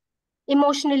ourselves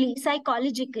emotionally,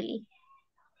 psychologically.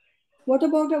 What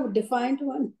about a defiant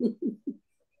one?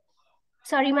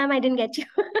 Sorry, ma'am, I didn't get you.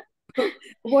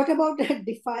 What about a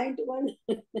defiant one?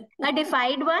 A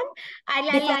defied one?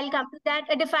 I'll come to that.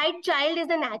 A defied child is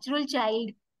a natural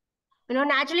child.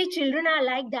 Naturally, children are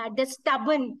like that. They're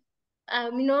stubborn,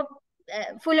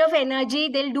 full of energy.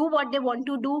 They'll do what they want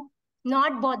to do,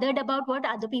 not bothered about what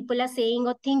other people are saying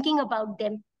or thinking about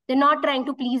them. They're not trying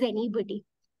to please anybody.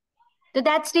 So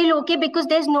that's still okay because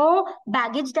there's no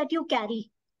baggage that you carry.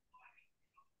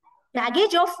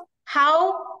 Baggage of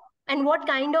how and what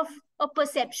kind of a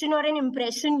perception or an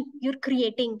impression you're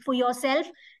creating for yourself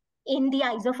in the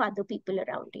eyes of other people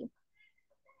around you.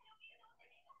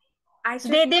 So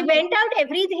they went out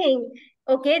everything.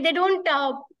 Okay, they don't.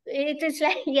 It is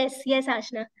like yes,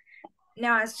 Ashna.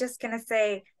 No, I was just gonna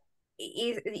say,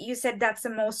 you said that's the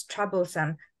most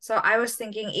troublesome. So I was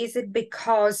thinking, is it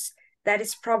because that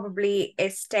is probably a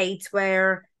state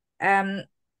where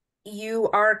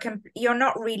you're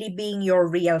not really being your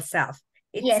real self.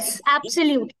 Yes,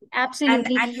 absolutely. And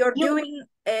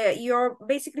you're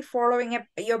basically following up,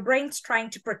 your brain's trying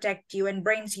to protect you, and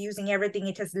brain's using everything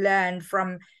it has learned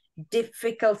from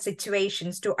difficult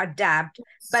situations to adapt,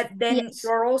 but then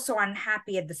you're also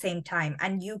unhappy at the same time,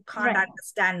 and you can't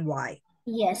understand why.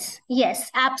 Yes,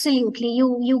 absolutely.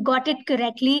 You got it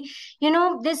correctly.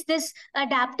 This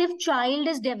adaptive child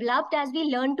is developed as we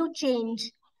learn to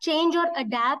change or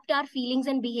adapt our feelings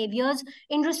and behaviors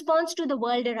in response to the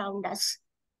world around us.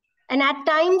 And at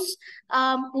times,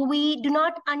 we do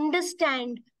not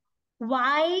understand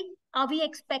why are we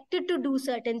expected to do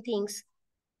certain things.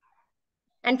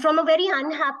 And from a very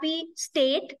unhappy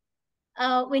state,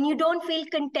 when you don't feel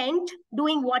content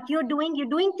doing what you're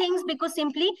doing things because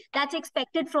simply that's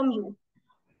expected from you.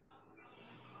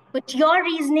 But your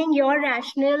reasoning, your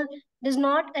rationale does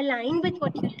not align with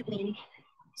what you're doing.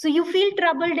 So you feel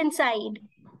troubled inside,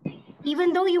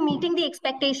 even though you're meeting the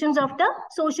expectations of the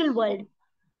social world.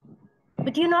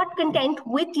 But you're not content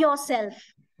with yourself,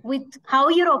 with how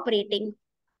you're operating.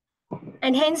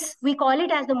 And hence, we call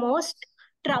it as the most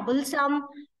troublesome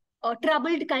or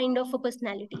troubled kind of a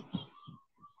personality.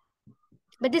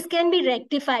 But this can be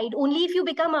rectified only if you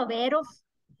become aware of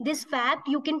this fact.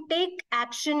 You can take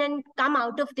action and come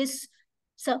out of this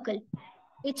circle.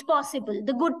 It's possible.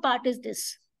 The good part is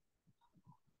this.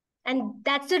 And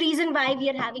that's the reason why we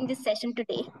are having this session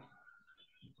today.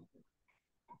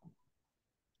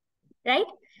 Right?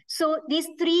 So these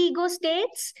three ego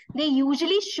states, they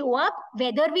usually show up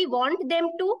whether we want them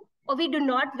to or we do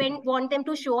not want them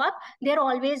to show up. They're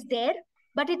always there.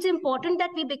 But it's important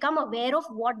that we become aware of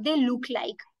what they look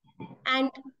like.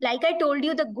 And like I told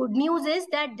you, the good news is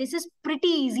that this is pretty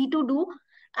easy to do.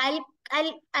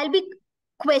 I'll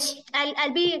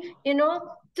be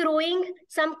throwing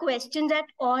some questions at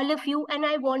all of you, and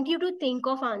I want you to think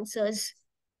of answers.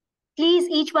 Please,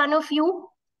 each one of you,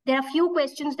 there are few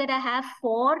questions that I have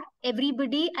for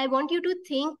everybody. I want you to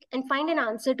think and find an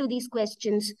answer to these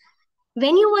questions.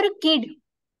 When you were a kid,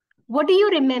 what do you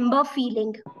remember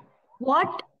feeling?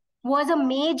 What was a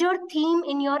major theme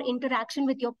in your interaction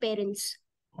with your parents?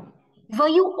 Were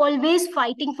you always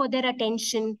fighting for their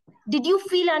attention? Did you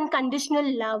feel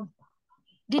unconditional love?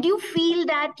 Did you feel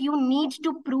that you need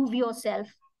to prove yourself?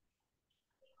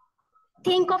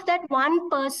 Think of that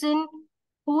one person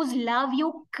whose love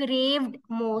you craved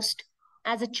most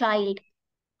as a child.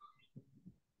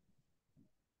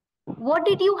 What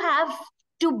did you have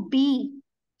to be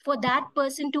for that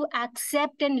person to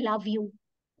accept and love you?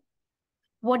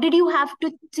 What did you have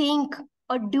to think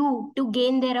or do to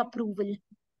gain their approval?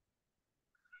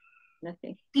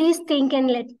 Nothing. Please think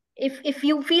and if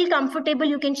you feel comfortable,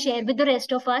 you can share with the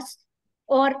rest of us.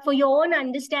 Or for your own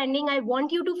understanding, I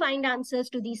want you to find answers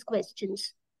to these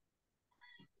questions.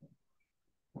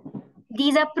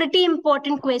 These are pretty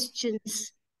important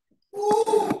questions.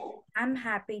 I'm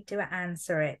happy to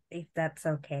answer it if that's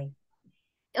okay.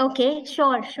 Okay,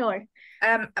 sure.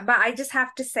 But I just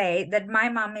have to say that my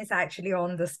mom is actually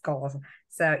on this call.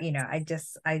 So, I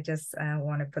just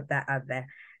want to put that out there.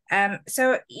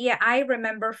 So yeah, I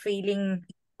remember feeling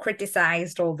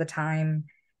criticized all the time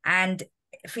and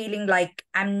feeling like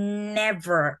I'm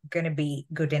never going to be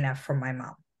good enough for my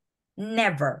mom.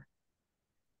 Never.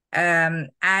 I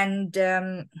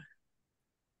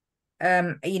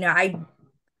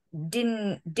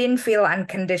didn't feel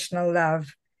unconditional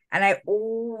love, and I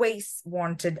always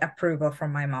wanted approval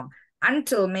from my mom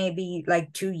until maybe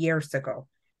like 2 years ago,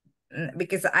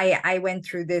 because I went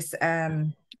through this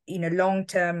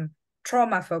long-term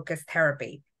trauma focused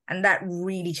therapy, and that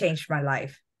really changed my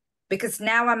life, because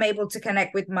now I'm able to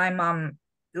connect with my mom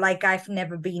like I've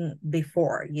never been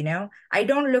before. I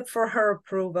don't look for her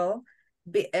approval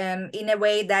in a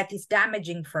way that is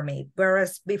damaging for me,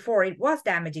 whereas before it was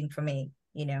damaging for me.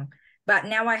 But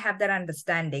now I have that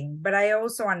understanding, but I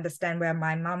also understand where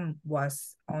my mom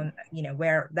was on,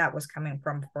 where that was coming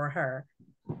from for her.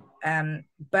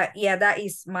 But yeah, that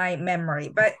is my memory.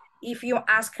 But if you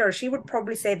ask her, she would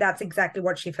probably say that's exactly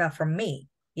what she felt from me.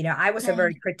 I was a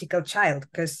very critical child,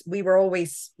 because we were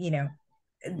always,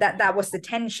 that was the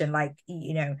tension, like,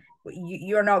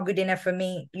 you're not good enough for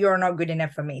me, you're not good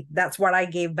enough for me. That's what I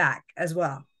gave back as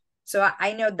well. So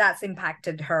I know that's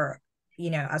impacted her,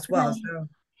 as well. So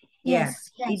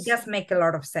Yes, It yes. does make a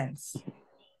lot of sense.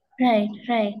 Right,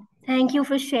 right. Thank you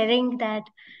for sharing that.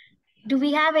 Do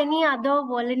we have any other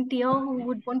volunteer who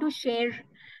would want to share?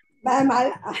 Ma'am,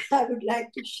 I would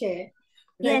like to share.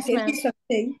 When I Yes, tell ma'am. you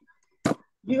something,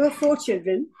 we were 4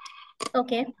 children.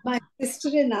 Okay. My sister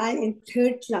and I in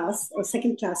 3rd class or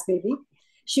 2nd class maybe,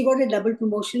 she got a double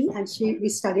promotion and we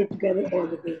studied together all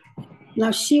the way.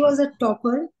 Now she was a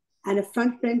topper and a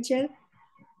front bencher.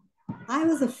 I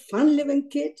was a fun-living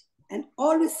kid and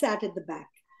always sat at the back.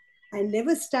 I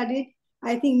never studied.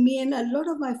 I think me and a lot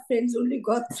of my friends only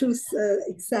got through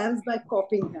exams by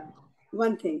copying her.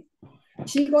 One thing.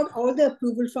 She got all the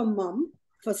approval from mom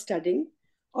for studying.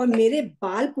 और मेरे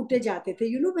बाल पुटे जाते थे.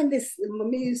 You know when this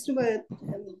mummy used to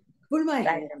pull my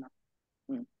hair.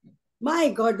 My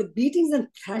God, the beatings and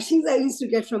thrashings I used to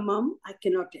get from mom, I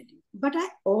cannot tell you. But I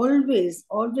always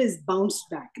bounced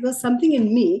back. There was something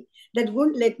in me that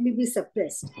wouldn't let me be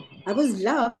suppressed. I was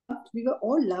loved. We were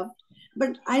all loved.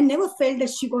 But I never felt that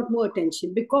she got more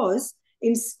attention because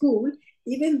in school,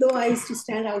 even though I used to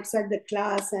stand outside the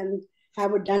class and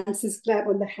have a dancer's clap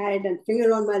on the head and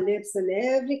finger on my lips and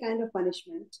every kind of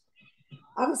punishment,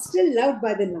 I was still loved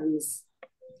by the nuns.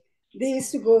 They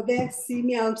used to go there, see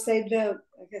me outside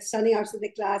standing outside the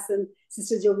class, and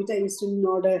Sister Jovita used to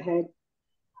nod her head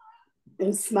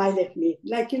and smile at me.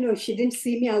 Like, if she didn't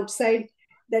see me outside,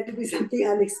 that would be something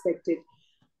unexpected.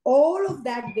 All of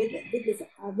that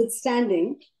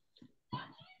withstanding,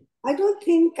 I don't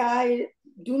think I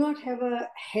do not have a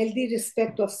healthy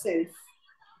respect of self.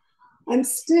 I'm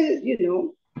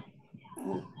still,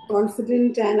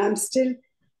 confident, and I'm still,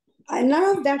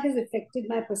 none of that has affected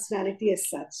my personality as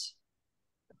such.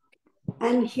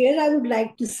 And here I would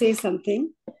like to say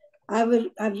something. I've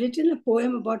written a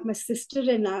poem about my sister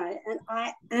and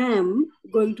I am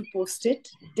going to post it,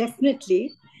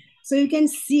 definitely. So you can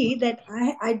see that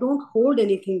I don't hold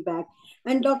anything back.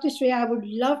 And Dr. Shreya, I would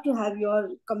love to have your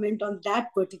comment on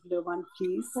that particular one,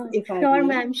 please, if I Sure,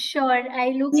 may. ma'am, sure. I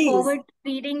look Please. forward to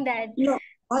reading that. No,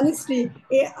 honestly,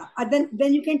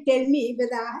 then you can tell me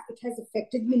whether it has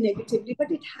affected me negatively,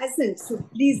 but it hasn't. So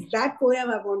please, that poem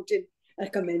I wanted a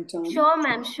comment on. Sure,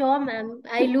 ma'am. Sure, ma'am.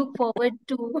 I look forward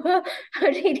to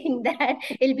reading that.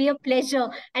 It'll be a pleasure.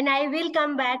 And I will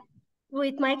come back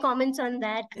with my comments on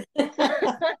that.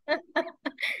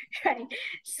 Right.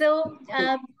 So,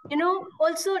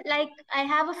 also, like, I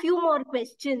have a few more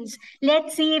questions.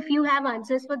 Let's see if you have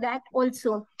answers for that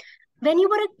also. When you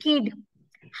were a kid,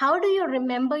 how do you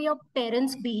remember your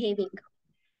parents behaving?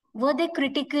 Were they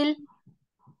critical?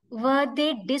 Were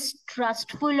they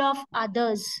distrustful of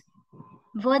others?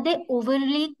 Were they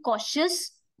overly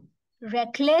cautious,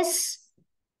 reckless?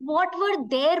 What were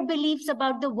their beliefs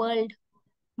about the world,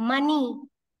 money,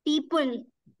 people,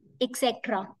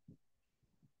 etc.?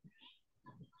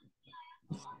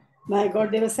 My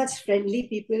God, they were such friendly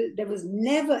people. There was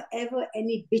never, ever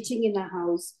any bitching in our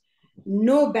house,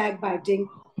 no backbiting.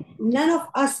 None of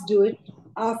us do it.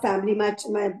 Our family, my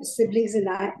siblings and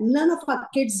I, none of our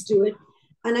kids do it.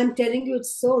 And I'm telling you,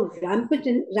 it's so rampant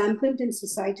in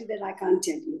society that I can't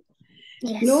tell you.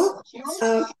 Yes. No,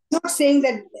 not saying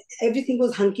that everything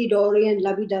was hunky-dory and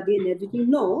lovey-dovey and everything.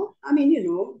 No, I mean,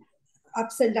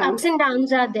 ups and downs. Ups and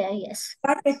downs are there, yes.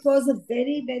 But it was a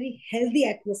very, very healthy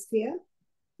atmosphere.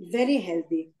 Very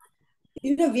healthy.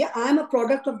 I'm a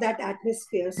product of that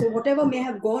atmosphere. So whatever may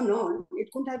have gone on, it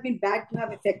couldn't have been bad to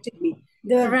have affected me.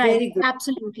 They were very good.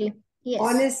 Absolutely. Yes.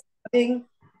 Honest, loving,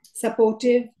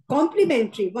 supportive,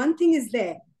 complimentary. One thing is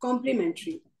there,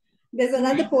 complimentary. There's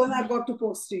another poem I've got to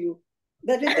post to you.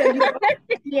 That will tell you.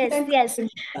 Yes.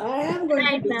 I am going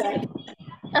to do that.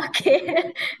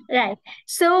 Okay, right.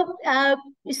 So,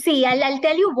 see, I'll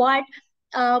tell you what,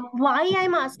 why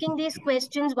I'm asking these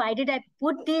questions, why did I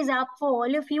put these up for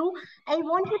all of you? I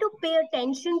want you to pay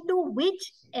attention to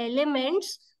which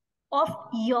elements of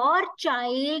your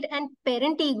child and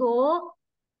parent ego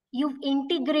you've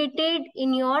integrated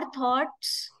in your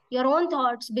thoughts, your own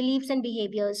thoughts, beliefs, and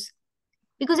behaviors.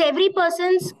 Because every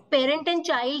person's parent and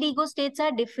child ego states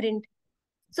are different.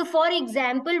 So, for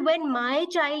example, when my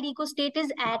child ego state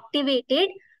is activated,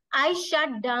 I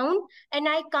shut down and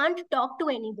I can't talk to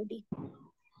anybody.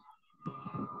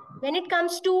 When it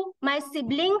comes to my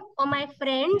sibling or my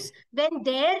friends, when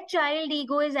their child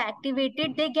ego is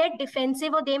activated, they get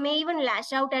defensive or they may even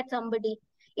lash out at somebody.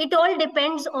 It all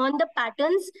depends on the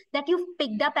patterns that you've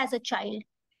picked up as a child.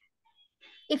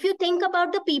 If you think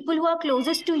about the people who are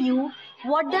closest to you,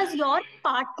 what does your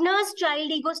partner's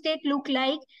child ego state look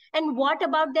like? And what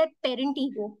about their parent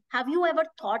ego? Have you ever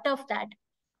thought of that?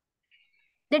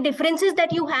 The differences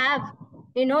that you have,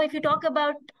 if you talk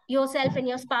about yourself and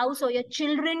your spouse or your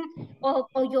children or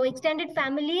your extended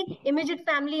family, immediate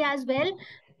family as well,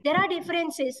 there are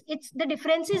differences. It's the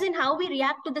differences in how we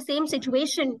react to the same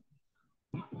situation,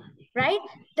 right?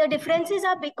 The differences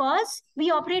are because we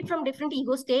operate from different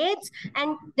ego states,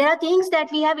 and there are things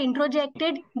that we have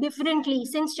introjected differently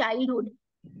since childhood.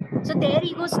 So their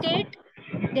ego state,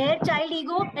 their child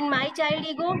ego and my child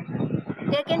ego,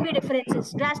 there can be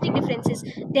differences, drastic differences.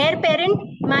 Their parent,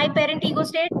 my parent ego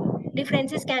state,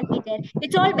 differences can be there.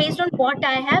 It's all based on what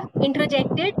I have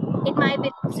introjected in my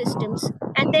belief systems,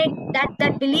 and then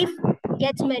that belief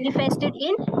gets manifested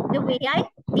in the way I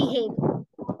behave.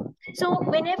 So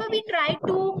whenever we try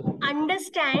to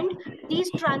understand these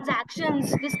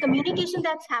transactions, this communication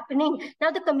that's happening,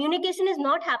 now the communication is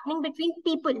not happening between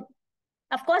people.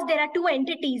 Of course, there are two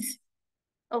entities.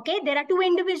 Okay, there are two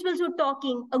individuals who are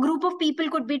talking. A group of people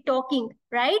could be talking,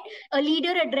 right? A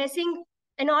leader addressing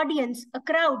an audience, a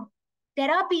crowd. There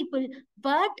are people,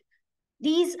 but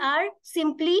these are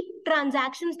simply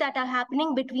transactions that are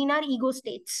happening between our ego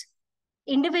states.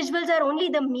 Individuals are only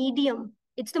the medium.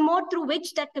 It's the mode through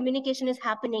which that communication is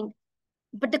happening.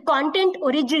 But the content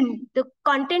origin, the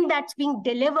content that's being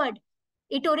delivered,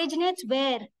 it originates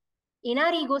where? In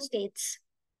our ego states.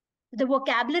 The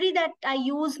vocabulary that I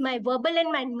use, my verbal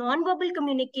and my non-verbal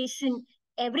communication,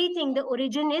 everything, the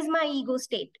origin is my ego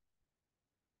state.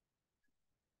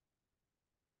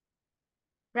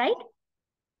 Right?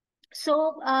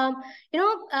 So, there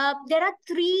are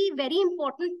three very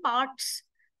important parts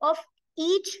of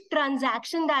each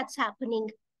transaction that's happening,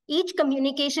 each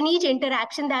communication, each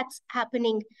interaction that's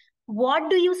happening. What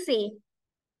do you say?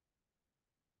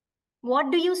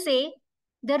 What do you say?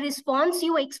 The response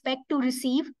you expect to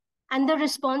receive and the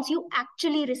response you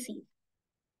actually receive.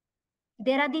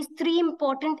 There are these three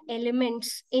important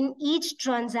elements in each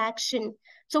transaction.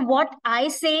 So what I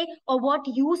say or what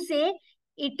you say,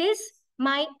 it is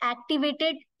my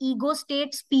activated ego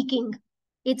state speaking.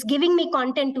 It's giving me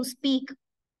content to speak.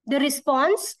 The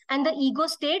response and the ego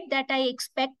state that I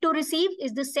expect to receive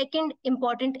is the second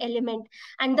important element.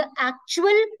 And the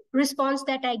actual response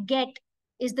that I get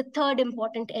is the third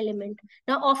important element.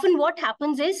 Now, often what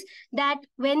happens is that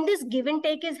when this give and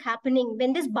take is happening,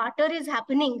 when this barter is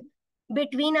happening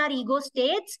between our ego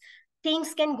states,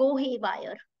 things can go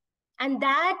haywire. And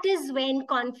that is when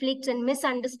conflicts and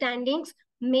misunderstandings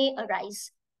may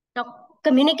arise. Now,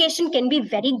 communication can be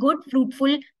very good,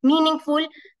 fruitful, meaningful,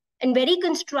 and very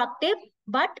constructive,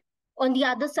 but on the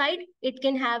other side, it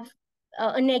can have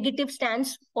a negative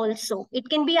stance also. It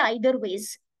can be either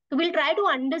ways. So we'll try to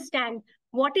understand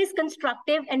what is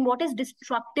constructive and what is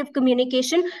destructive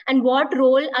communication and what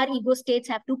role our ego states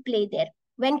have to play there.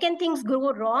 When can things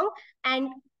go wrong, and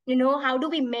how do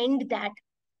we mend that?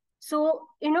 So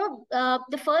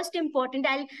the first important,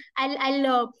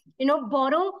 I'll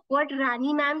borrow what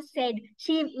Rani ma'am said.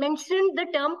 She mentioned the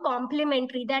term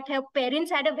complementary, that her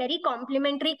parents had a very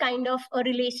complementary kind of a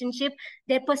relationship.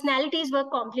 Their personalities were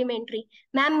complementary.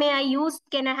 Ma'am,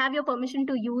 can I have your permission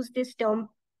to use this term?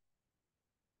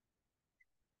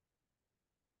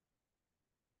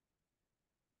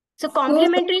 So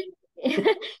complementary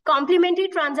complementary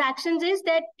transactions is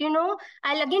that,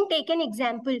 I'll again take an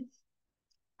example.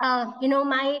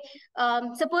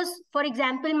 Suppose, for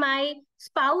example, my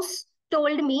spouse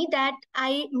told me that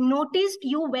I noticed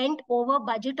you went over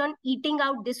budget on eating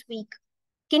out this week.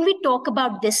 Can we talk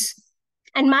about this?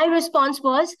 And my response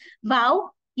was, wow,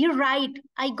 you're right.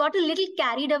 I got a little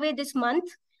carried away this month.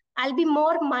 I'll be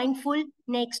more mindful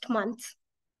next month.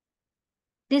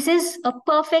 This is a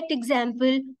perfect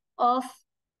example of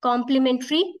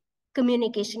complementary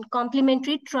communication,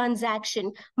 complementary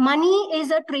transaction. Money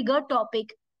is a trigger topic,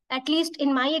 at least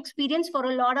in my experience, for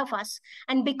a lot of us.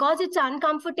 And because it's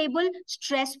uncomfortable,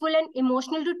 stressful, and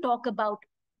emotional to talk about.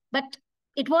 But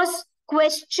it was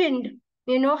questioned,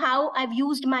 how I've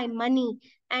used my money.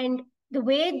 And the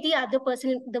way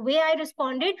the way I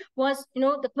responded was,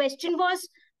 the question was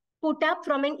put up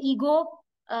from an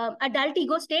adult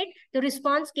ego state. The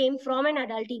response came from an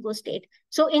adult ego state.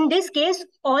 So in this case,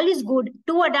 all is good.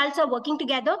 Two adults are working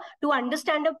together to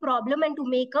understand a problem and to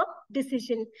make a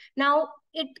decision. Now,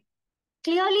 it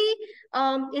clearly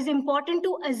is important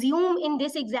to assume in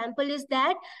this example is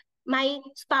that my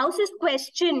spouse's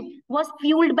question was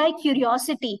fueled by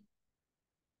curiosity.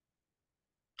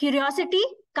 Curiosity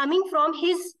coming from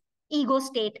his ego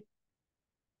state.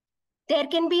 There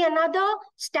can be another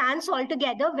stance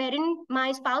altogether wherein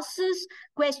my spouse's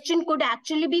question could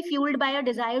actually be fueled by a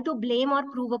desire to blame or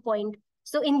prove a point.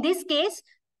 So in this case,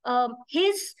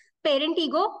 his parent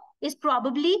ego is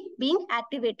probably being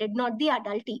activated, not the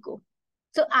adult ego.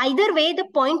 So either way, the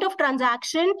point of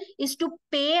transaction is to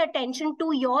pay attention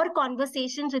to your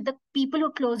conversations with the people who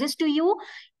are closest to you,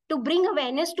 to bring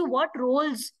awareness to what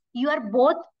roles you are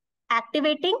both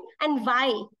activating and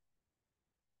why.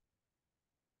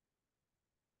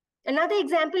 Another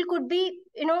example could be,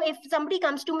 if somebody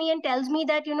comes to me and tells me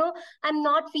that, I'm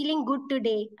not feeling good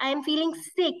today, I am feeling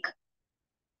sick.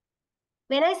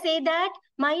 When I say that,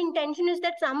 my intention is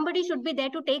that somebody should be there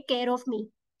to take care of me.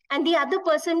 And the other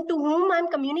person to whom I'm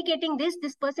communicating this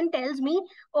person tells me,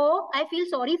 oh, I feel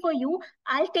sorry for you,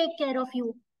 I'll take care of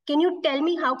you. Can you tell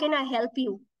me how can I help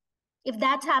you? If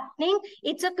that's happening,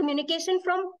 it's a communication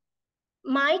from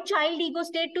my child ego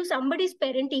state to somebody's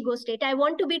parent ego state. I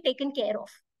want to be taken care of.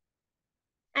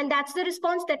 And that's the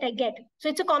response that I get. So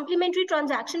it's a complementary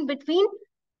transaction between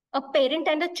a parent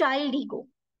and a child ego.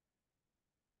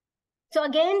 So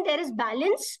again, there is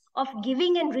balance of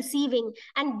giving and receiving,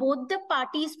 and both the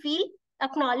parties feel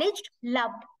acknowledged,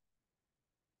 loved.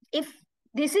 If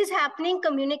this is happening,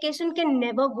 communication can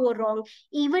never go wrong.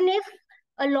 Even if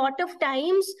a lot of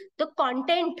times the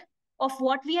content of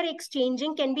what we are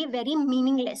exchanging can be very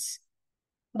meaningless,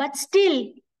 but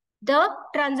still the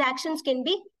transactions can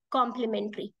be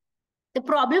complementary. The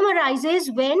problem arises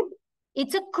when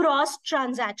it's a cross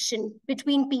transaction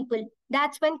between people.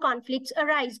 That's when conflicts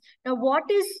arise. Now, what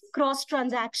is cross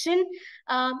transaction?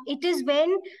 It is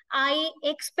when I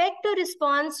expect a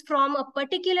response from a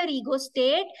particular ego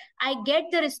state, I get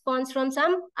the response from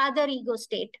some other ego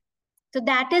state. So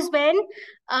that is when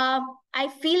I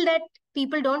feel that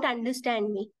people don't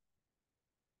understand me.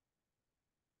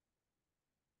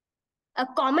 A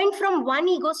comment from one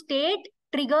ego state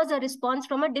triggers a response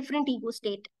from a different ego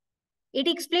state. It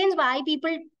explains why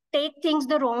people take things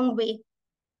the wrong way.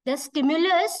 The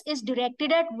stimulus is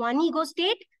directed at one ego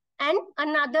state and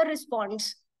another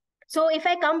responds. So if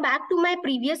I come back to my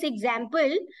previous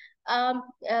example,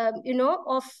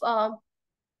 of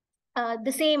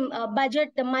the same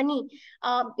budget, the money,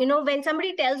 when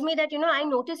somebody tells me that, I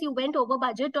notice you went over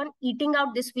budget on eating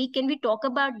out this week, can we talk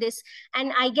about this?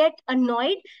 And I get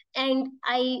annoyed and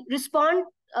I respond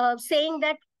saying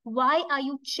that, why are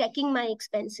you checking my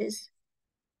expenses?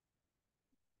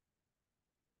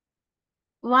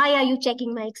 Why are you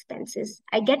checking my expenses?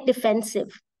 I get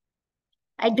defensive.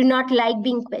 I do not like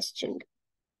being questioned.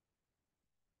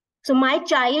 So my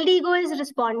child ego is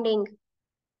responding.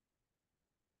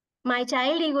 My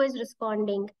child ego is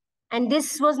responding. And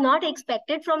this was not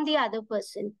expected from the other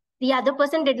person. The other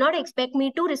person did not expect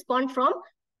me to respond from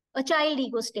a child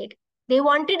ego state. They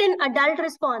wanted an adult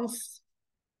response.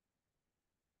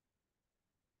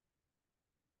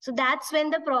 So that's when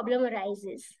the problem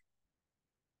arises.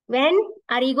 When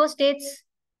our ego states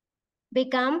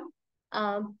become,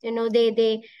 they're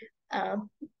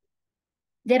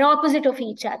opposite of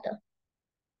each other.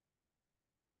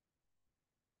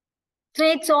 So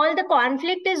it's all, the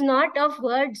conflict is not of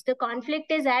words. The conflict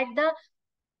is at the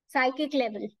psychic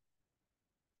level.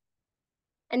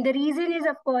 And the reason is,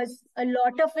 of course, a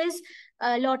lot of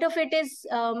it is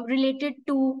related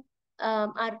to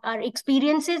our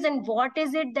experiences and what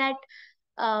is it that,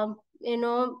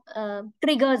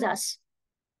 triggers us.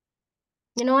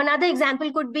 Another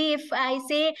example could be if I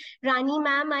say, Rani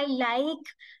ma'am, I like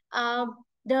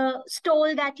the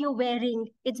stole that you're wearing.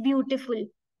 It's beautiful.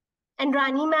 And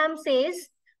Rani ma'am says,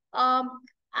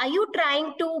 are you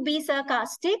trying to be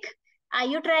sarcastic? Are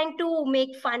you trying to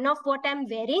make fun of what I'm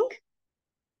wearing?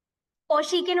 Or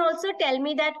she can also tell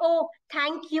me that, oh,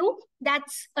 thank you,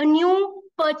 that's a new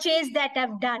purchase that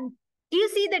I've done. Do you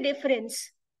see the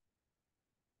difference?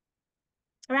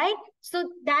 Right? So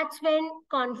that's when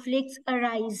conflicts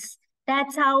arise.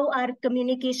 That's how our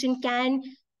communication can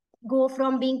go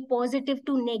from being positive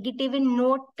to negative in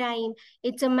no time.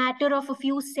 It's a matter of a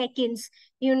few seconds.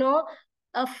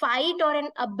 A fight or an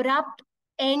abrupt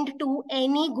end to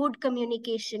any good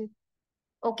communication.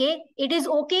 Okay? It is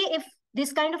okay if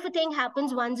this kind of a thing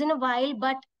happens once in a while,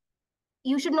 but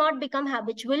you should not become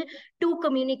habitual to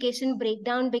communication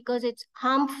breakdown because it's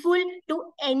harmful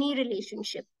to any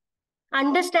relationship.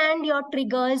 Understand your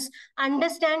triggers,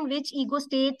 understand which ego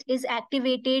state is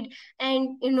activated, and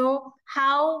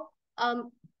how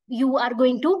you are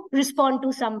going to respond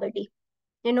to somebody.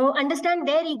 Understand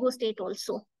their ego state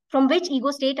also. From which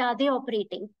ego state are they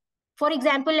operating? For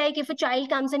example, like if a child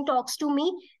comes and talks to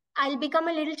me, I'll become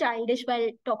a little childish while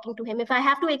talking to him. If I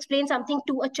have to explain something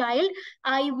to a child,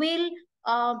 I will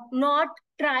not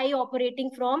try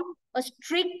operating from a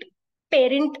strict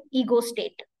parent ego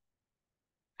state.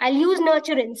 I'll use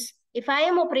nurturance if I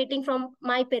am operating from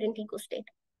my parent ego state.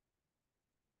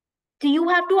 So you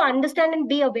have to understand and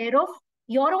be aware of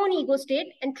your own ego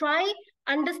state and try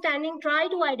understanding, try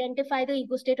to identify the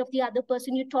ego state of the other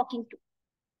person you're talking to.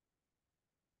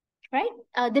 Right?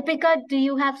 Deepika, do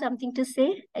you have something to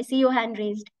say? I see your hand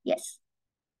raised. Yes.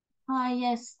 Hi,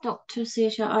 yes, Dr.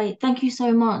 Suyesha. Thank you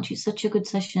so much. It's such a good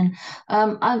session.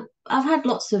 I've had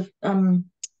lots of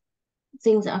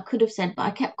things that I could have said, but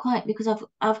I kept quiet because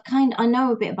I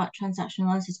know a bit about transactional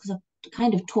analysis because I've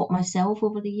kind of taught myself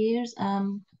over the years,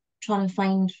 trying to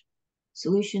find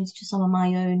solutions to some of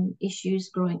my own issues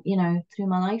growing, through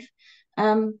my life.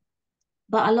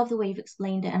 But I love the way you've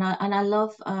explained it, and I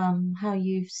love how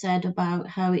you've said about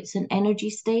how it's an energy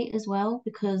state as well,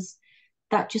 because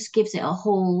that just gives it a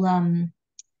whole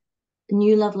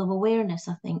new level of awareness,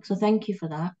 I think. So thank you for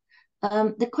that.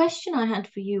 The question I had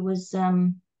for you was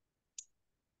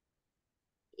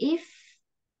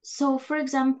for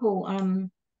example,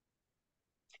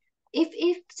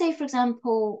 if say for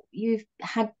example you've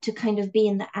had to kind of be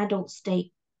in the adult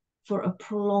state for a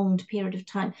prolonged period of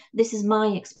time. This is my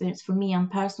experience. For me, I'm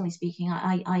personally speaking,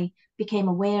 I became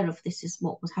aware of this is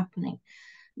what was happening.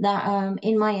 That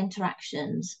in my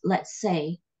interactions, let's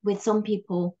say with some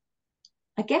people,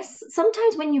 I guess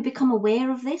sometimes when you become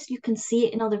aware of this, you can see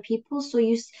it in other people. So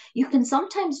you can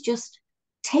sometimes just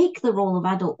take the role of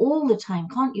adult all the time,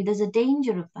 can't you? There's a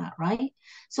danger of that, right?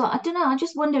 So I don't know. I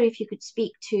just wonder if you could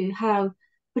speak to how,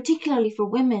 particularly for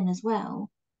women as well,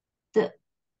 that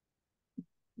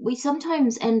we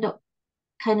sometimes end up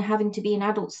kind of having to be in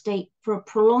adult state for a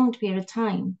prolonged period of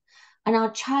time. And our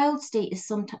child state is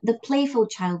sometimes, the playful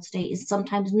child state is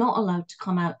sometimes not allowed to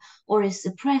come out or is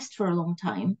suppressed for a long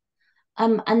time.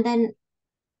 And then,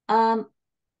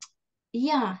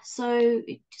 yeah, so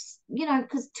just,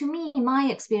 because to me, my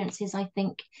experiences, I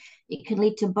think it can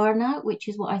lead to burnout, which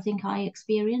is what I think I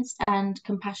experienced, and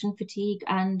compassion fatigue.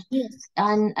 And Yes.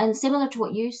 and similar to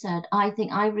what you said, I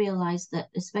think I realized that,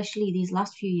 especially these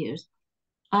last few years,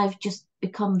 I've just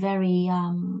become very,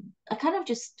 I kind of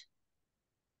just,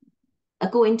 I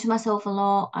go into myself a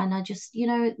lot, and I just,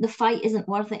 the fight isn't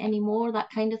worth it anymore, that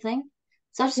kind of thing.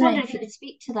 So I just wonder Right. if you could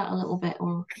speak to that a little bit,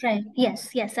 or Right.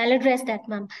 Yes, I'll address that,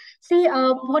 ma'am. See,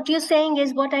 what you're saying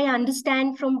is what I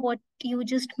understand from what you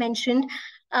just mentioned.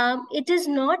 It is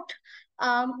not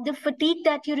the fatigue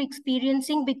that you're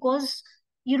experiencing because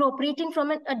you're operating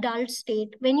from an adult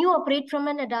state. When you operate from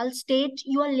an adult state,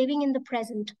 you are living in the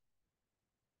present.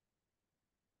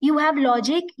 You have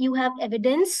logic, you have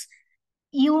evidence,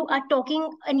 you are talking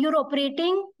and you're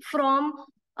operating from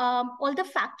all the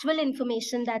factual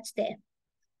information that's there.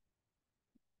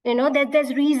 That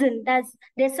there's reason,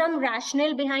 there's some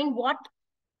rationale behind what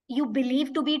you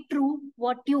believe to be true,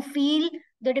 what you feel,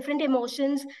 the different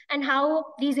emotions, and how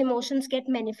these emotions get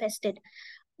manifested.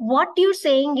 What you're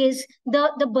saying is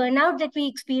the burnout that we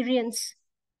experience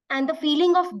and the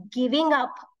feeling of giving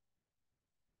up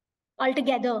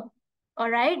altogether, all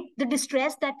right, the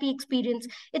distress that we experience,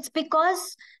 it's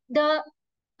because the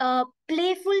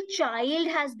playful child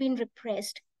has been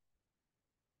repressed.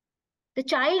 The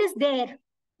child is there.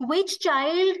 Which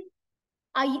child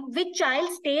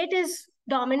state is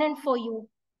dominant for you?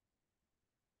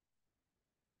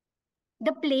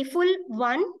 The playful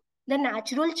one, the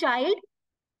natural child,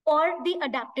 or the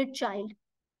adapted child?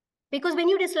 Because when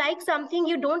you dislike something,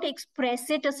 you don't express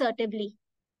it assertively.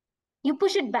 You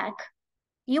push it back.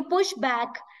 You push back.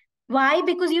 Why?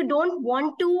 Because you don't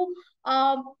want to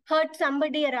hurt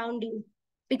somebody around you.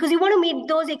 Because you want to meet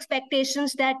those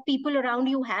expectations that people around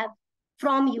you have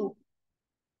from you.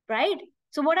 Right?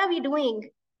 So what are we doing?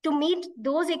 To meet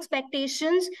those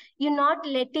expectations, you're not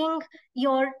letting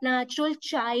your natural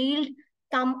child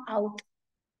come out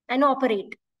and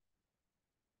operate.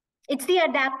 It's the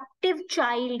adaptive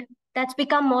child that's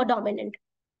become more dominant.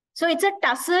 So it's a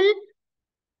tussle,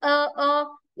 a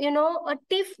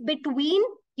tiff between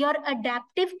your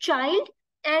adaptive child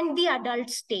and the adult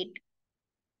state.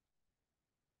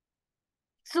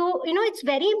 So, it's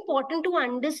very important to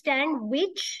understand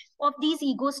which of these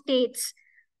ego states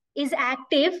is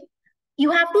active.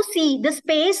 You have to see the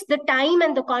space, the time,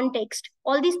 and the context.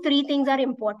 All these three things are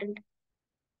important.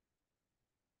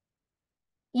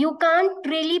 You can't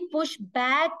really push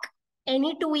back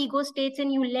any two ego states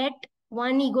and you let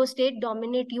one ego state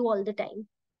dominate you all the time.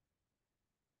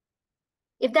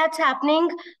 If that's happening,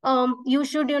 you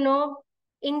should,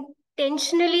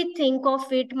 intentionally think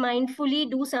of it,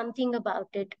 mindfully do something about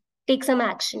it, take some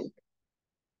action.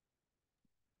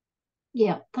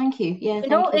 yeah, thank you. Yeah,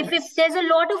 thank you. If there's a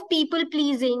lot of people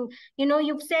pleasing,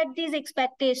 you've set these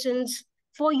expectations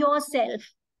for yourself.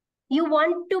 You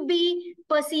want to be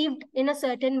perceived in a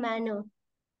certain manner.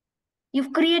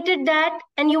 You've created that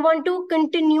and you want to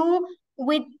continue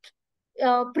with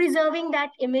preserving that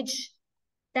image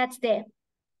that's there.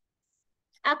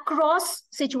 across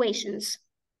situations.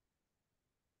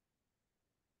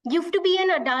 You have to be an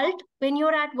adult when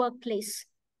you're at workplace.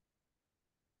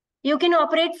 You can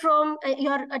operate from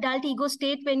your adult ego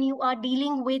state when you are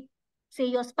dealing with, say,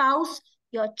 your spouse,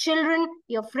 your children,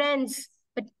 your friends,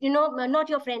 but not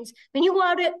your friends. When you go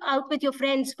out with your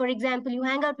friends, for example, you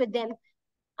hang out with them,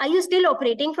 are you still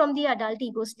operating from the adult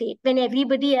ego state when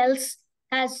everybody else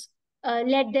has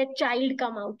let their child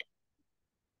come out?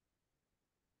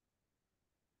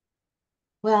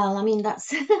 Well, I mean,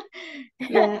 that's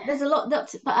yeah, there's a lot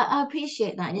but I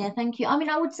appreciate that. Yeah, thank you. I mean,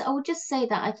 I would just say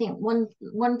that I think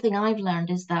one thing I've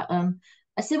learned is that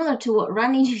similar to what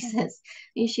Raniji says,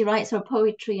 she writes her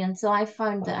poetry, and so I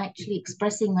found that actually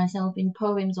expressing myself in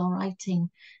poems or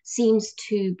writing seems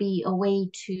to be a way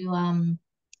to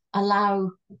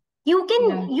allow you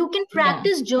can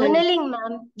practice journaling,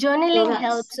 ma'am. Journaling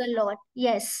helps a lot.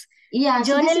 Yes. Yeah,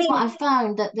 so this is what Journaling. I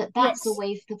found that's Yes. a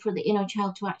way for the inner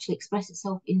child to actually express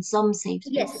itself in some safe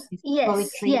space, Yes.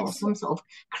 poetry or some sort of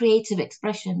creative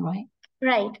expression, right?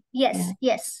 Right. Yes.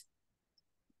 Yes.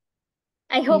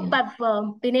 I hope I've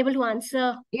been able to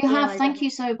answer. You have. Thank you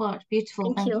so much.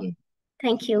 Beautiful. Thank you.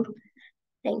 Thank you.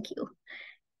 Thank you.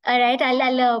 All right.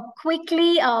 I'll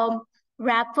quickly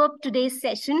wrap up today's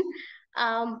session.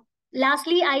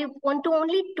 Lastly, I want to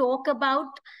only talk about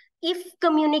if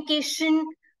communication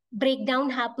breakdown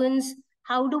happens,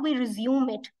 how do we resume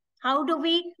it? How do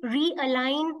we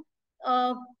realign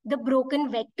the broken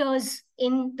vectors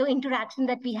in the interaction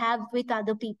that we have with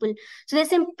other people? So there's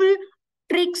simple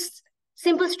tricks,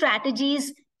 simple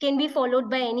strategies can be followed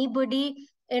by anybody.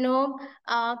 The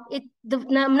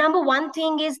number one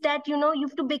thing is that you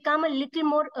have to become a little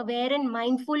more aware and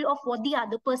mindful of what the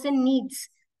other person needs.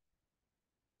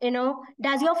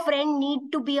 Does your friend need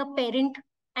to be a parent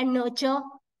and nurture,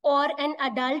 or an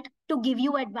adult to give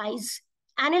you advice?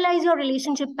 Analyze your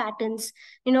relationship patterns.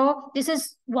 This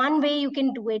is one way you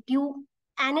can do it. You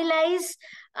analyze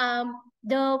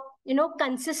the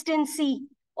consistency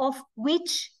of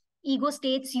which ego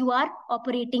states you are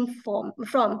operating from,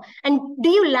 and do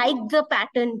you like the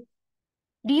pattern?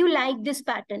 Do you like this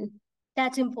pattern?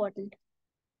 That's important.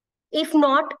 If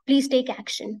not, please take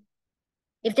action.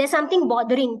 If there's something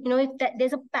bothering, if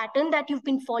there's a pattern that you've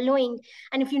been following,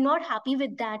 and if you're not happy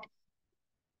with that,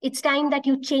 it's time that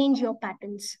you change your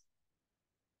patterns.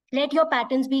 Let your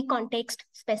patterns be context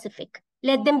specific.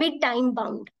 Let them be time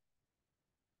bound.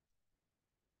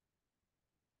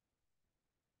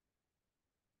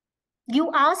 You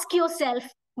ask yourself,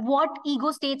 what ego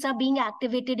states are being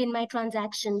activated in my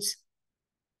transactions?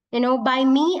 By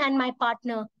me and my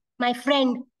partner, my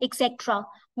friend, etc.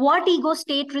 What ego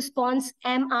state response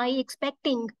am I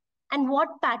expecting? And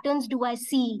what patterns do I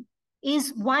see?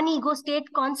 Is one ego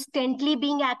state constantly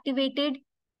being activated?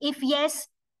 If yes,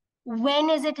 when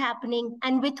is it happening?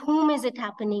 And with whom is it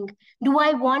happening? Do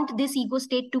I want this ego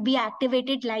state to be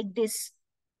activated like this?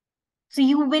 So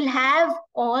you will have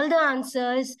all the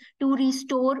answers to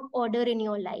restore order in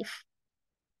your life.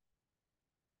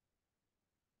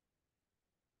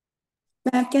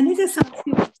 Ma'am, can I just ask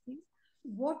you one thing?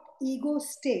 What ego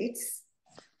states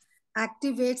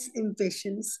activates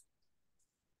impatience?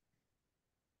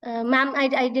 Ma'am,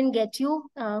 I didn't get you.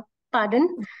 Pardon?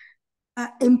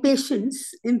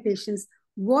 Impatience.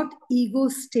 What ego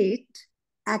state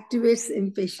activates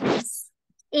impatience?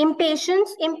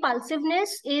 Impatience,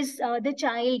 impulsiveness is the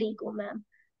child ego, ma'am.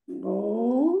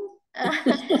 Oh.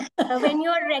 When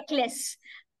you're reckless,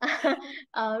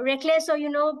 reckless, or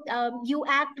you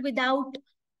act without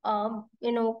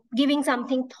giving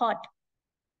something thought.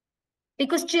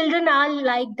 Because children are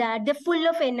like that. They're full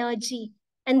of energy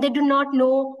and they do not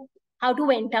know how to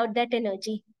vent out that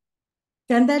energy.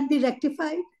 Can that be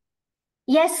rectified?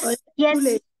 Yes.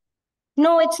 Yes.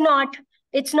 No, it's not.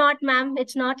 It's not, ma'am.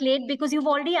 It's not late because you've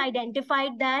already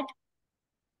identified that.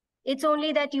 It's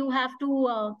only that you have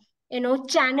to,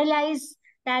 channelize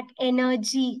that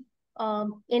energy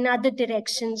in other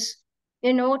directions.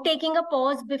 Taking a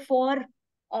pause before,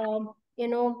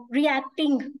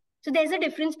 reacting. So there's a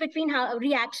difference between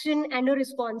reaction and a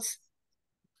response.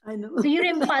 I know. So you're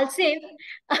impulsive.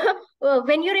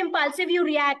 When you're impulsive, you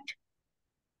react.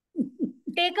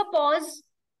 Take a pause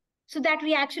so that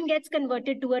reaction gets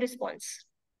converted to a response.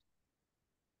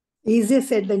 Easier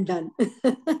said than done.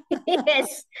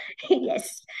 Yes.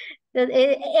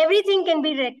 Everything can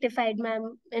be rectified,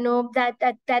 ma'am.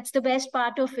 That's the best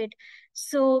part of it.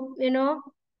 So,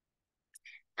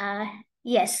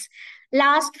 yes.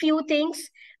 Last few things.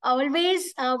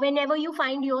 Always, whenever you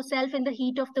find yourself in the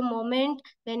heat of the moment,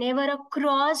 whenever a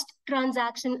crossed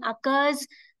transaction occurs,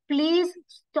 please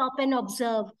stop and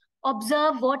observe.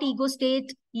 Observe what ego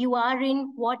state you are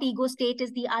in, what ego state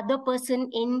is the other person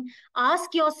in.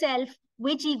 Ask yourself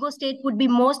which ego state would be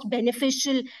most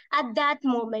beneficial at that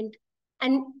moment,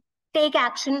 and take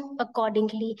action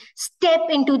accordingly. Step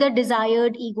into the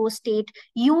desired ego state.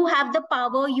 You have the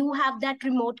power, you have that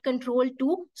remote control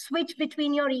to switch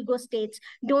between your ego states.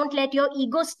 Don't let your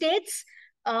ego states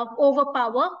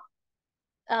overpower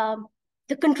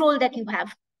the control that you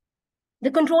have.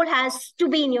 The control has to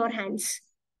be in your hands.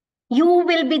 You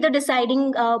will be the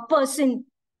deciding person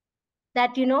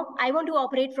that, I want to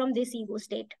operate from this ego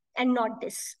state and not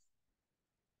this.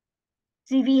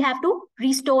 See, we have to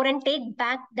restore and take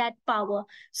back that power.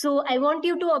 So I want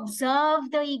you to observe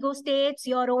the ego states,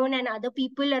 your own and other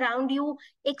people around you,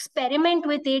 experiment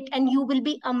with it, and you will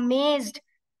be amazed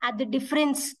at the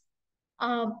difference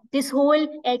this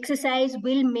whole exercise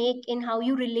will make in how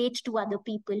you relate to other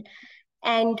people.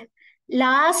 And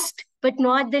last but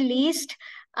not the least,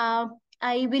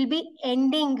 I will be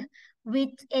ending with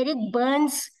Eric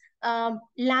Burns'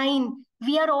 line,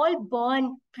 "We are all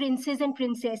born princes and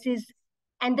princesses,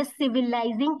 and the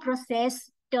civilizing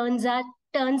process turns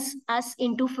us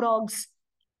into frogs."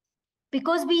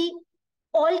 Because we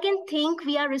all can think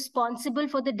we are responsible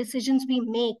for the decisions we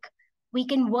make. We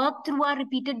can work through our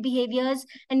repeated behaviors,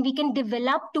 and we can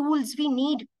develop tools we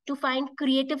need to find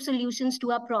creative solutions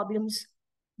to our problems.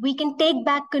 We can take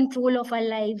back control of our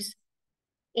lives.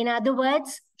 In other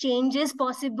words, change is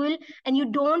possible, and you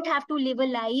don't have to live a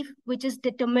life which is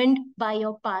determined by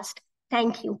your past.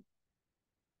 Thank you.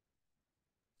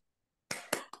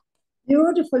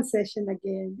 Beautiful session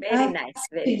again. Very nice.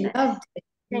 Very nice.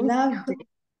 Loved it.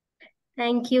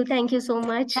 Thank you. Thank you so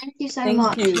much. Thank you so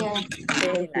much. you. Yeah.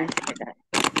 Very nice.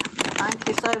 Thank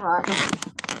you so much.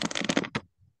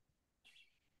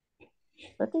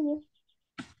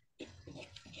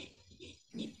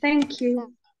 Thank you.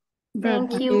 Thank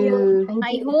Thank you. Thank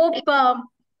I you. hope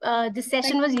the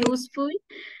session was useful.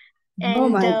 And, oh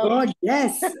my God,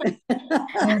 yes.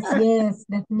 Yes,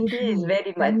 definitely. Yes,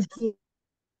 very much.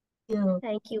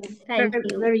 Thank you. Thank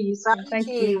you. Very useful. Thank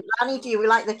you. Rani, we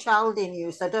like the child in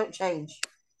you, so don't change.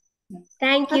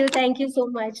 Thank you. Thank you so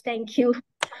much. Thank you.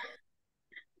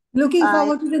 Looking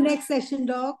forward to the next session,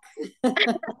 Doc.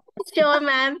 Sure,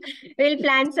 ma'am. We'll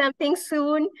plan something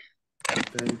soon.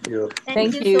 Thank you.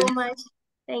 Thank you so much.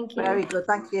 Thank you. Very good.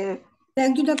 Thank you.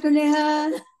 Thank you, Dr.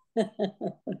 Neha.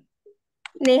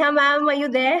 Neha, ma'am, are you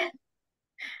there?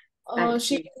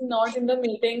 She's not in the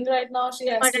meeting right now. She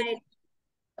has All right.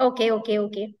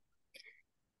 Okay.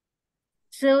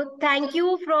 So thank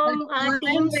you from our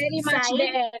team's very much side.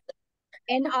 there.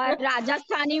 And our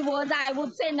Rajasthani was, I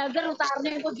would say, nazar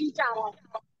utarne ko ji cha raha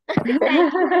hai.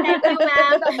 Thank you,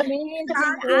 ma'am. Amazing.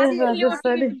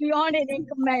 Absolutely beyond any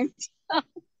comment.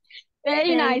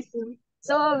 Very nice.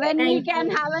 So when we can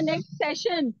have a next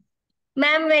session?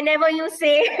 Ma'am, whenever you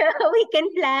say, we can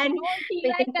plan. Don't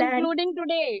feel like concluding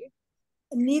today.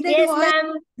 Neither yes, do I.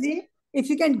 ma'am. If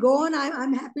you can go on,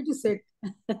 I'm happy to sit.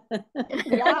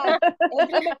 Yeah,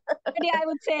 everybody, I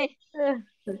would say.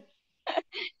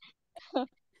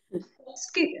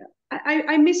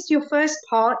 I missed your first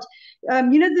part.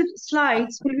 The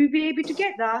slides, will we be able to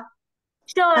get that?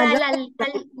 Sure,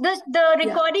 the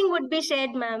recording would be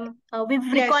shared, ma'am.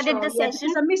 We've recorded the session.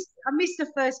 Because I missed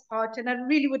the first part, and I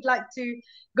really would like to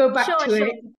go back to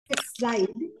it. Next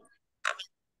slide.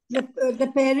 The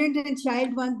parent and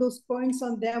child want those points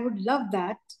on there. I would love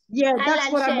that. Yeah, that's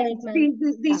what I meant.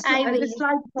 The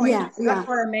slide points. That's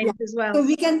what I meant as well. So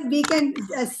we can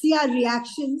see our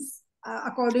reactions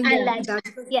according to that.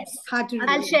 Yes, I'll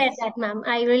share that, ma'am.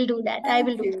 I will do that. I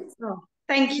will do that.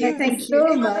 Thank you. Thank you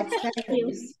so much.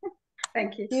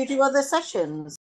 Do you do other sessions?